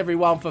 Thanks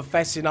everyone for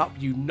fessing up.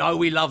 You know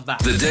we love that.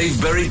 The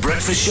Dave Berry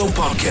Breakfast Show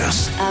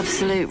Podcast.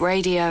 Absolute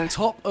Radio.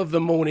 Top of the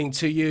morning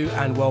to you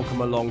and welcome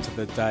along to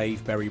the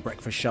Dave Berry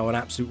Breakfast Show on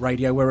Absolute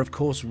Radio, where of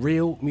course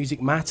real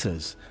music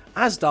matters,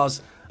 as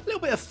does a little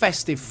bit of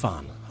festive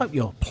fun. Hope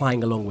you're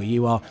playing along where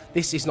you are.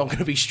 This is not going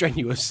to be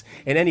strenuous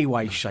in any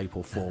way, shape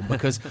or form,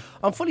 because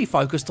I'm fully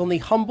focused on the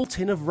humble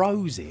tin of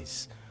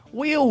roses.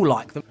 We all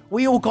like them.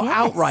 We all got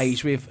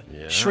outraged with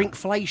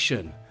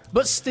shrinkflation.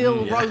 But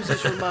still,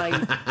 roses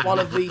remain one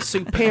of the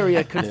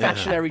superior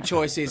confectionery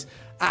choices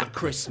at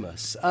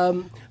Christmas.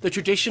 The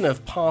tradition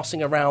of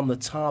passing around the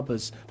tub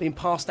has been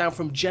passed down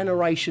from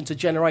generation to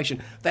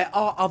generation. There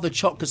are other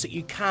chocolates that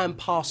you can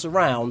pass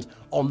around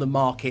on the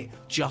market,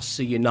 just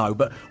so you know.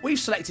 But we've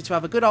selected to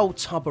have a good old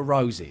tub of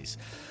roses.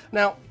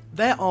 Now,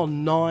 there are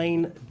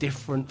 9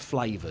 different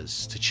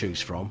flavours to choose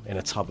from in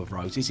a tub of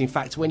roses. In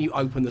fact, when you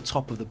open the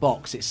top of the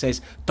box, it says,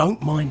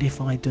 "Don't mind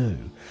if I do."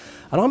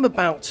 And I'm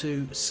about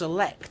to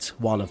select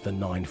one of the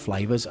 9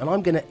 flavours and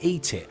I'm going to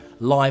eat it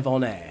live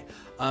on air.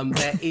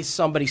 There is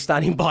somebody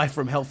standing by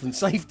from Health and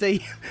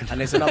Safety, and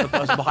there's another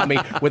person behind me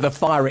with a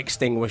fire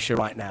extinguisher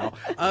right now.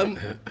 And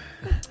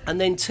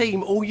then,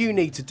 team, all you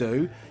need to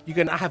do, you're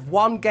going to have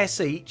one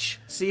guess each.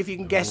 See if you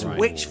can guess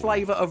which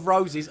flavour of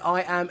roses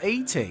I am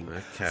eating.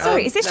 Okay.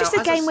 Sorry, is this just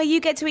a game where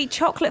you get to eat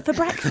chocolate for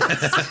breakfast?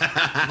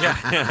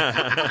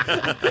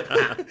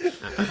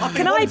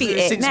 Can I be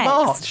it since next?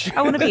 March.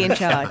 I want to be in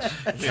charge.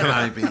 Can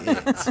I be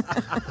it?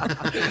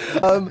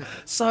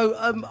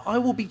 I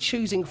will be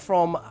choosing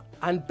from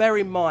And bear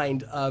in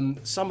mind,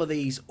 some of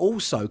these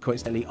also,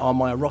 coincidentally, are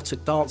my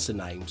erotic dancer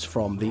names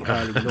from the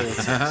early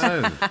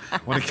noughties. Oh,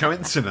 what a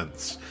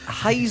coincidence.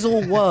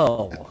 Hazel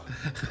Whirl,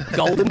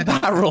 Golden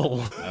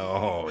Barrel,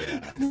 Oh,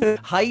 yeah.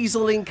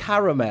 Hazel in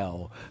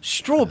Caramel,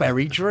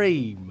 Strawberry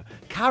Dream,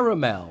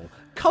 Caramel,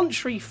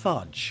 Country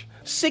Fudge,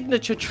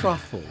 Signature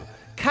Truffle,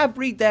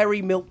 Cadbury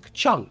Dairy Milk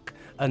Chunk,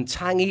 and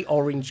Tangy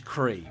Orange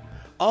Cream.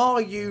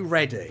 Are you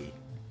ready?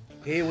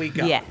 Here we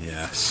go. Yes.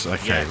 Yes,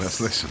 okay, let's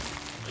listen.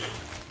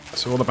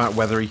 It's all about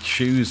whether he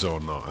chews or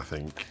not, I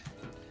think.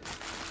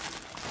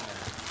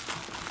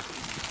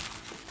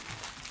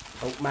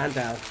 Oh, man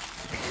down.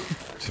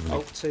 He's having,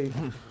 Oh, two.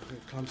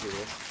 Clumsy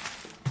here.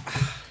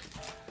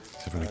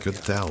 he's having a good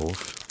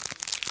delve.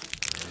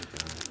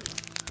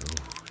 Oh.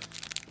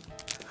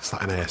 It's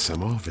like an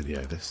ASMR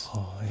video, this.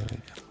 Oh, here we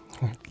go.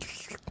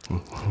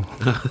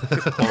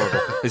 Horrible.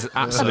 This is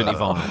absolutely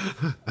vile.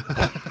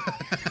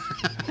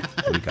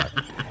 Here we go.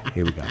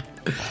 Here we go.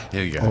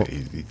 Here you go.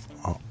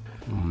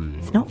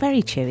 It's not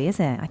very chewy, is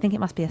it? I think it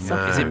must be a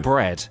soft. Is it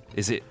bread?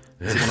 Is it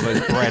one of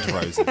those bread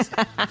roses?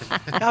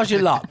 How's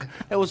your luck?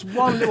 There was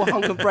one little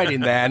hunk of bread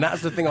in there, and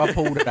that's the thing I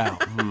pulled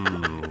out.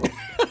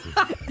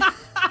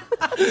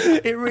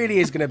 It really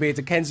is going to be a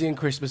Dickensian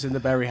Christmas in the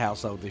Berry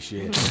household this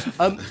year.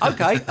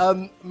 Okay,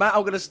 Matt,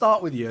 I'm going to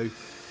start with you.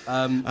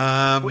 What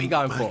are you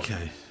going for?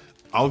 Okay.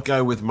 I'll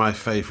go with my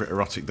favourite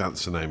erotic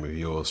dancer name of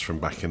yours from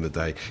back in the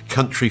day,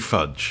 Country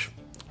Fudge.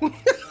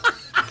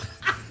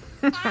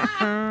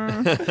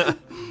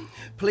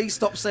 Please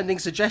stop sending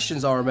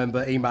suggestions. I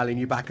remember emailing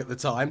you back at the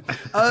time.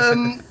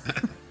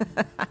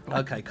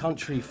 Okay,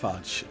 Country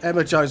Fudge.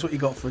 Emma Jones, what you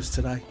got for us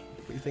today?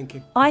 What are you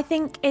thinking? I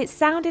think it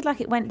sounded like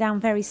it went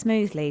down very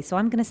smoothly, so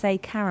I'm going to say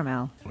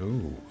caramel.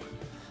 Ooh.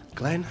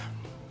 Glenn?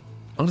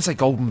 I'm going to say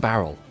Golden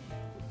Barrel.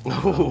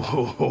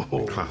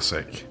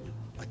 Classic.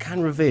 I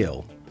can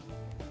reveal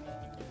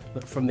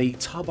that from the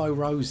Tubbo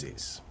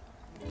Roses,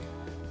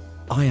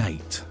 I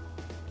ate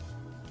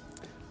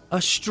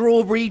a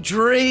Strawberry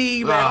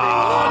Dream,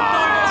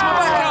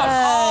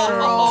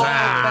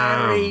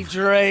 Strawberry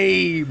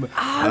Dream.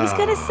 I was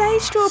going to say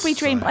Strawberry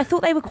Dream, but I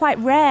thought they were quite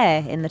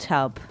rare in the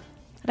tub.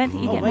 I don't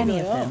think you get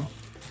many of them.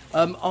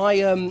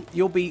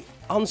 You'll be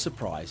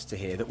unsurprised to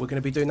hear that we're going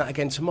to be doing that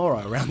again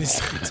tomorrow around this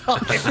same time.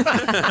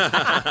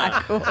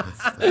 Of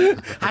course.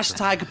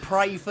 Hashtag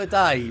pray for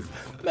Dave.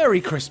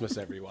 Merry Christmas,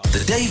 everyone.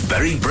 The Dave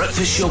Berry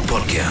Breakfast Show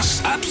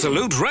Podcast.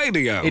 Absolute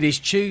Radio. It is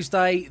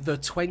Tuesday, the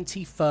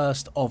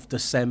 21st of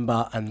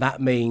December, and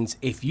that means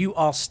if you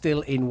are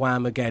still in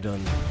Whamageddon,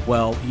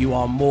 well, you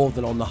are more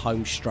than on the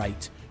home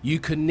straight. You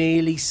can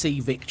nearly see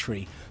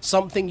victory,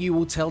 something you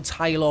will tell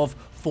tale of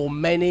for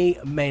many,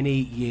 many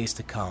years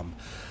to come.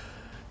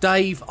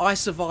 Dave, I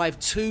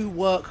survived 2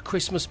 work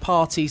Christmas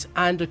parties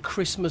and a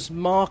Christmas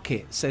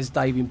market, says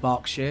Dave in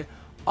Berkshire,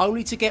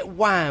 only to get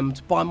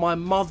whammed by my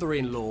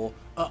mother-in-law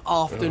at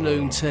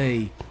afternoon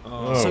tea.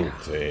 Oh,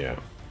 dear.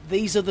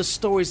 These are the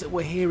stories that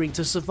we're hearing,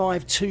 to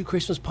survive 2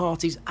 Christmas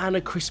parties and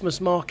a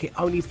Christmas market,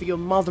 only for your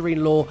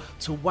mother-in-law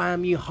to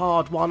wham you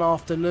hard one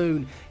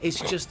afternoon.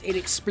 It's just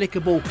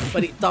inexplicable,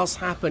 but it does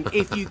happen.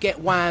 If you get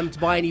whammed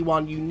by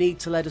anyone, you need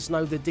to let us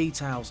know the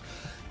details.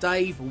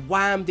 Dave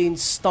whammed in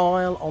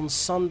style on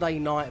Sunday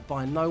night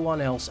by no one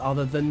else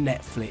other than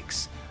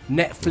Netflix.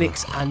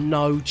 Netflix and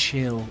no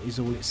chill is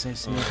all it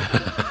says here.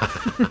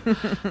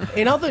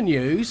 In other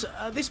news,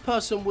 this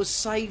person was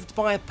saved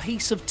by a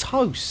piece of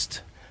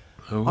toast.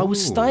 Ooh. I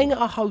was staying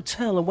at a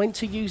hotel and went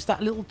to use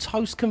that little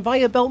toast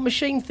conveyor belt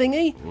machine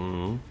thingy.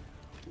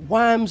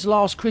 Wham's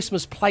Last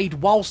Christmas played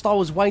whilst I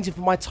was waiting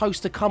for my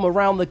toast to come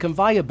around the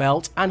conveyor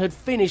belt and had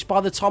finished by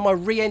the time I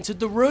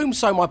re-entered the room,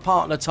 so my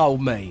partner told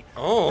me.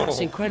 Oh, that's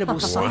incredible.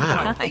 Saved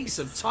by a piece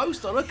of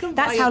toast on a conveyor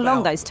belt. That's how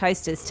long those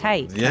toasters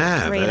take.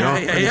 Yeah, they are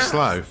pretty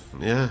slow.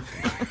 Yeah.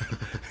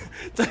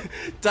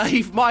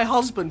 Dave, my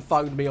husband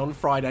phoned me on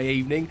Friday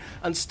evening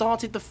and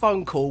started the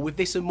phone call with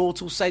this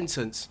immortal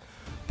sentence.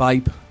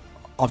 Babe,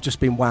 I've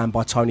just been whammed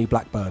by Tony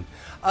Blackburn.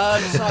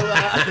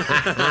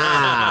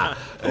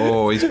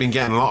 Oh, he's been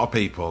getting a lot of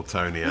people,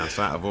 Tony. That's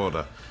out of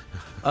order.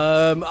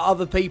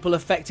 Other people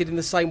affected in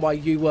the same way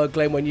you were,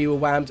 Glenn, when you were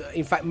whammed.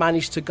 In fact,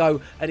 managed to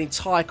go an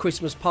entire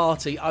Christmas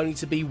party only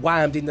to be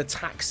whammed in the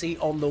taxi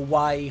on the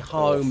way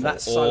home.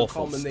 That's so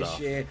common this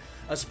year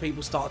as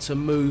people start to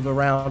move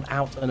around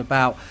out and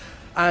about.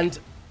 And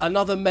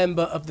another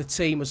member of the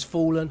team has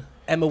fallen.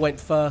 Emma went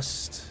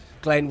first.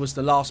 Glenn was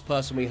the last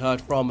person we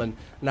heard from, and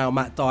now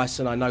Matt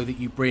Dyson, I know that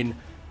you bring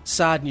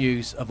sad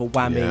news of a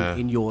whamming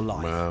in your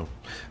life. Wow,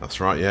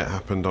 that's right. Yeah, it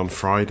happened on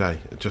Friday,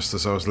 just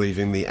as I was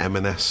leaving the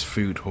M&S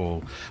food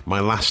hall, my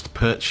last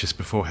purchase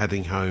before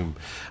heading home.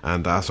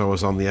 And as I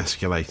was on the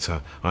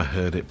escalator, I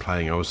heard it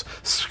playing. I was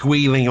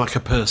squealing like a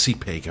Percy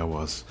pig. I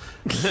was.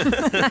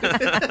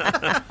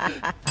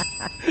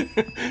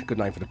 Good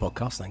name for the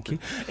podcast, thank you.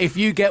 If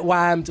you get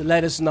whammed,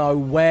 let us know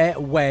where,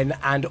 when,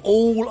 and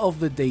all of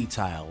the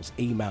details.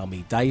 Email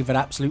me,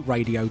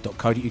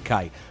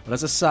 dave@absoluteradio.co.uk. But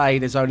as I say,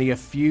 there's only a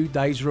few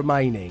days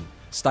remaining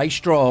stay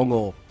strong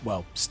or,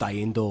 well, stay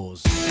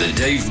indoors. The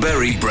Dave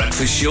Berry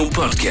Breakfast Show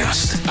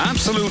Podcast.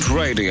 Absolute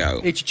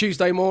Radio. It's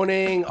Tuesday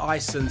morning. I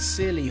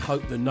sincerely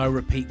hope the no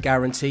repeat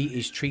guarantee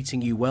is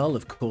treating you well.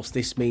 Of course,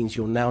 this means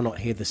you'll now not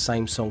hear the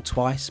same song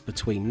twice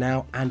between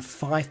now and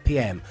 5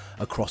 p.m.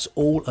 across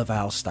all of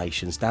our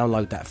stations.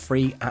 Download that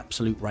free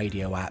Absolute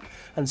Radio app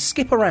and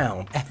skip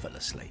around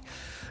effortlessly.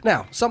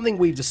 Now, something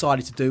we've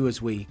decided to do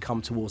as we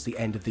come towards the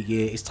end of the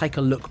year is take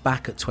a look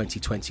back at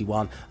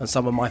 2021 and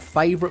some of my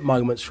favourite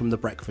moments from The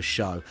Breakfast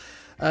Show.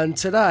 And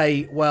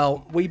today,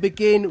 well, we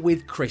begin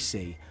with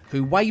Chrissy,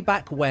 who way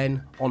back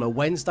when, on a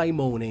Wednesday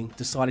morning,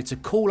 decided to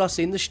call us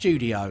in the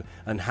studio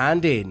and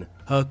hand in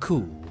her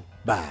cool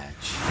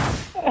badge.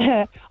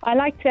 I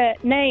like to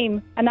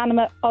name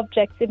inanimate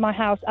objects in my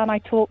house and I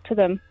talk to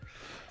them.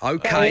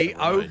 Okay. If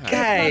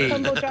my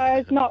tumble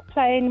dryer's not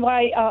playing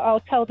right, I'll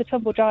tell the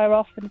tumble dryer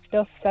off and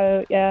stuff,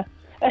 so yeah.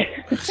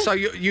 So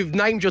you've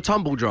named your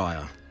tumble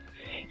dryer?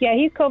 Yeah,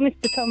 he's called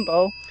Mr.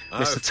 Tumble.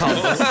 Mr.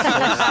 Tumble.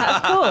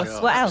 Of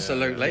course, what else?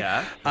 Absolutely.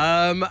 Yeah.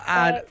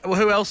 And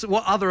who else,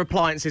 what other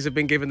appliances have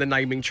been given the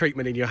naming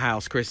treatment in your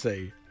house,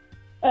 Chrissy?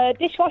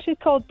 Dishwasher's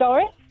called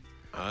Doris.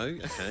 Oh,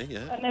 okay,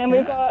 yeah. And then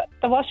we've got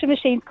the washing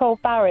machine's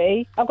called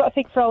Barry. I've got to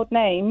think for old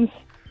names.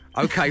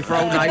 Okay, for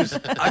old names.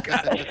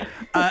 Okay.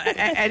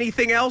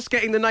 Anything else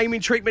getting the naming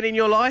treatment in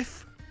your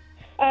life?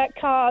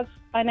 Cars.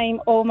 I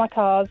name all my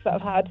cars that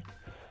I've had.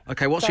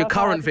 Okay, what's your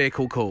current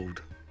vehicle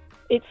called?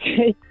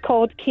 It's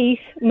called Keith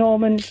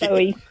Norman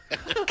Bowie.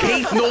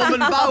 Keith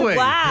Norman Bowie?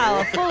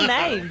 Wow, full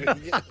name.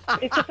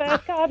 It's the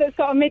first car that's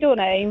got a middle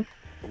name.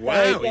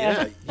 Wow,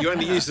 yeah. You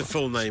only use the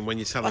full name when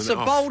you're telling That's it a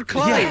off. bold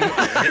claim.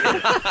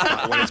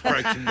 Like when it's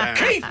broken down.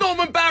 Keith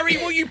Norman Barry,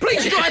 will you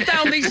please drive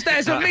down these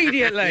stairs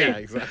immediately? Yeah,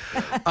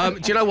 exactly.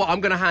 Do you know what?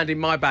 I'm going to hand in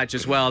my badge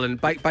as well.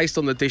 And based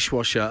on the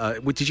dishwasher,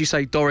 did you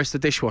say Doris the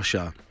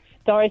dishwasher?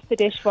 Doris the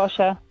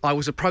dishwasher. I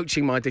was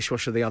approaching my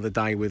dishwasher the other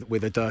day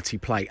with a dirty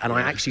plate, and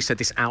I actually said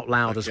this out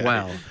loud as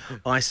well.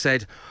 I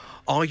said,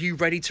 "Are you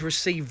ready to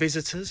receive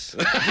visitors?"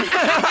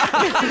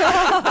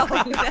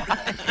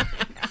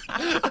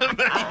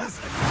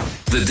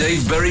 The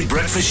Dave Berry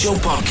Breakfast Show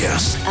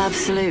Podcast.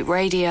 Absolute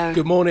Radio.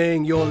 Good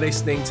morning, you're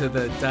listening to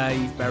the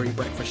Dave Berry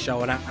Breakfast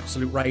Show on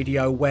Absolute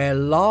Radio, where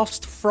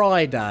last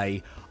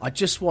Friday, I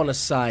just want to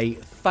say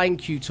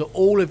thank you to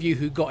all of you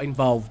who got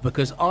involved,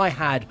 because I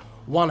had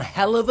one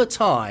hell of a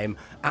time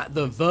at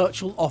the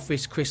virtual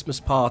office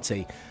Christmas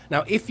party.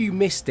 Now, if you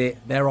missed it,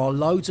 there are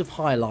loads of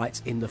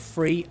highlights in the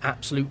free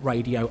Absolute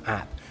Radio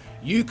app.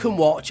 You can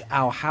watch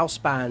our house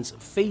bands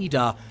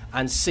Feeder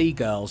and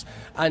Seagirls.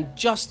 And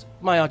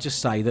may I just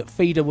say that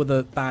Feeder were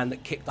the band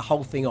that kicked the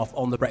whole thing off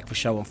on The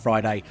Breakfast Show on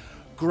Friday.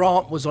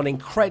 Grant was on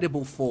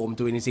incredible form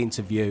doing his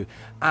interview,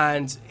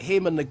 and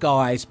him and the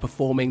guys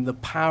performing The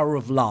Power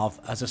of Love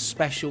as a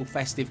special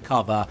festive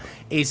cover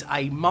is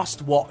a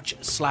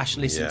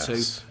must-watch/listen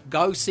to.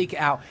 Go seek it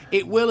out.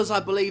 It will, as I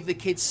believe the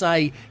kids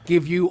say,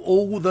 give you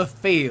all the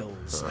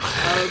feels.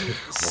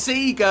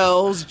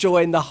 Seagirls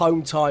join the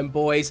Home Time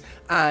Boys,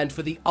 and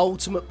for the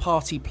ultimate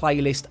party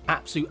playlist,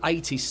 Absolute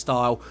 80s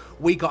style,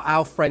 we got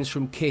our friends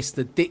from Kiss,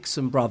 the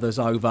Dixon Brothers,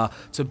 over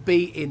to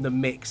be in the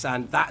mix,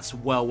 and that's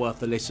well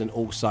worth a listen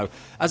also.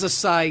 As I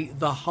say,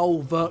 the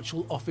whole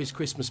virtual office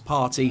Christmas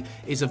party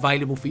is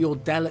available for your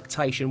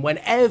delectation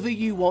whenever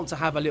you want to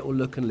have a little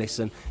look and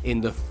listen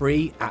in the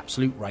free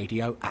Absolute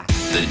Radio app.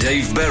 The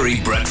Dave Berry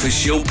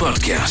Breakfast Show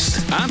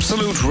Podcast.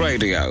 Absolute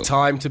Radio.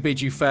 Time to bid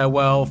you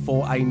farewell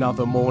for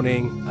another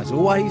morning. As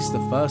always,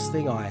 the first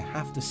thing I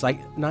have to say,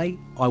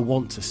 I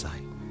want to say,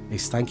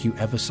 is thank you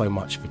ever so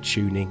much for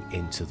tuning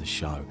into the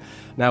show.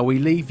 Now, we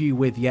leave you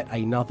with yet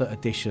another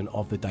edition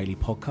of the Daily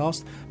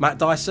Podcast. Matt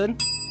Dyson.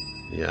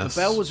 Yes.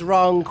 The bell was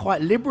rung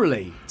quite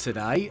liberally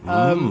today.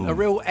 A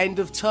real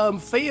end-of-term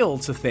feel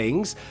to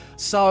things.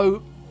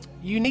 So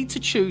you need to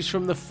choose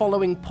from the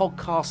following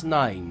podcast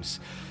names.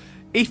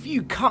 If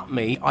you cut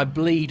me, I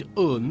bleed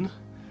un.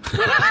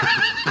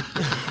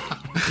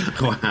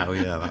 Wow,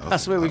 yeah.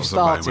 That's where we've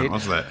started.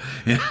 Wasn't it?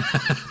 Yeah.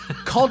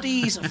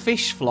 Coddy's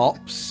fish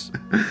flops.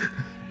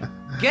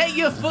 Get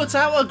your foot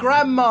out of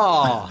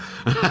grandma.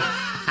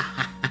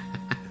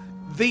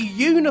 The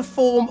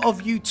uniform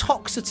of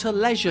Utoxeter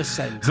Leisure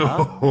Centre.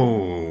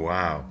 Oh,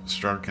 wow.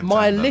 Strong contender.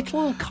 My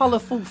little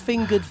colourful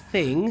fingered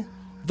thing.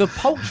 The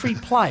poultry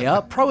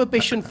player,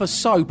 prohibition for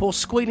soap, or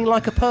squealing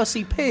like a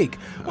Percy pig.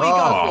 What are you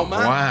going for,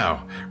 man?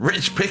 Wow.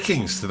 Rich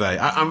pickings today.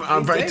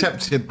 I'm very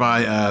tempted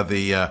by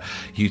the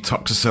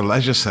Utoxeter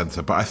Leisure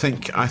Centre, but I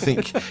think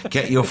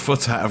get your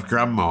foot out of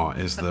grandma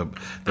is the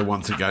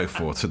one to go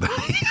for today.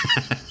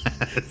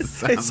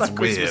 Sounds so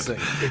weird.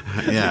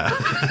 Yeah.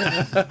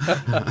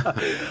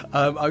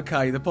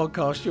 Okay, the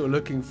podcast you're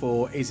looking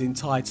for is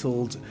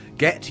entitled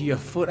Get Your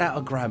Foot Out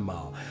of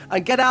Grandma.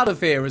 And get out of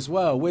here as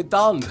well. We're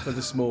done for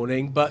this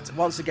morning. But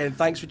once again,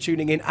 thanks for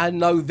tuning in. And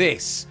know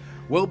this,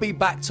 we'll be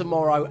back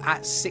tomorrow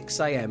at 6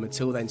 a.m.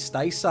 Until then,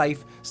 stay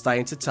safe, stay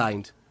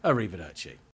entertained. Arrivederci.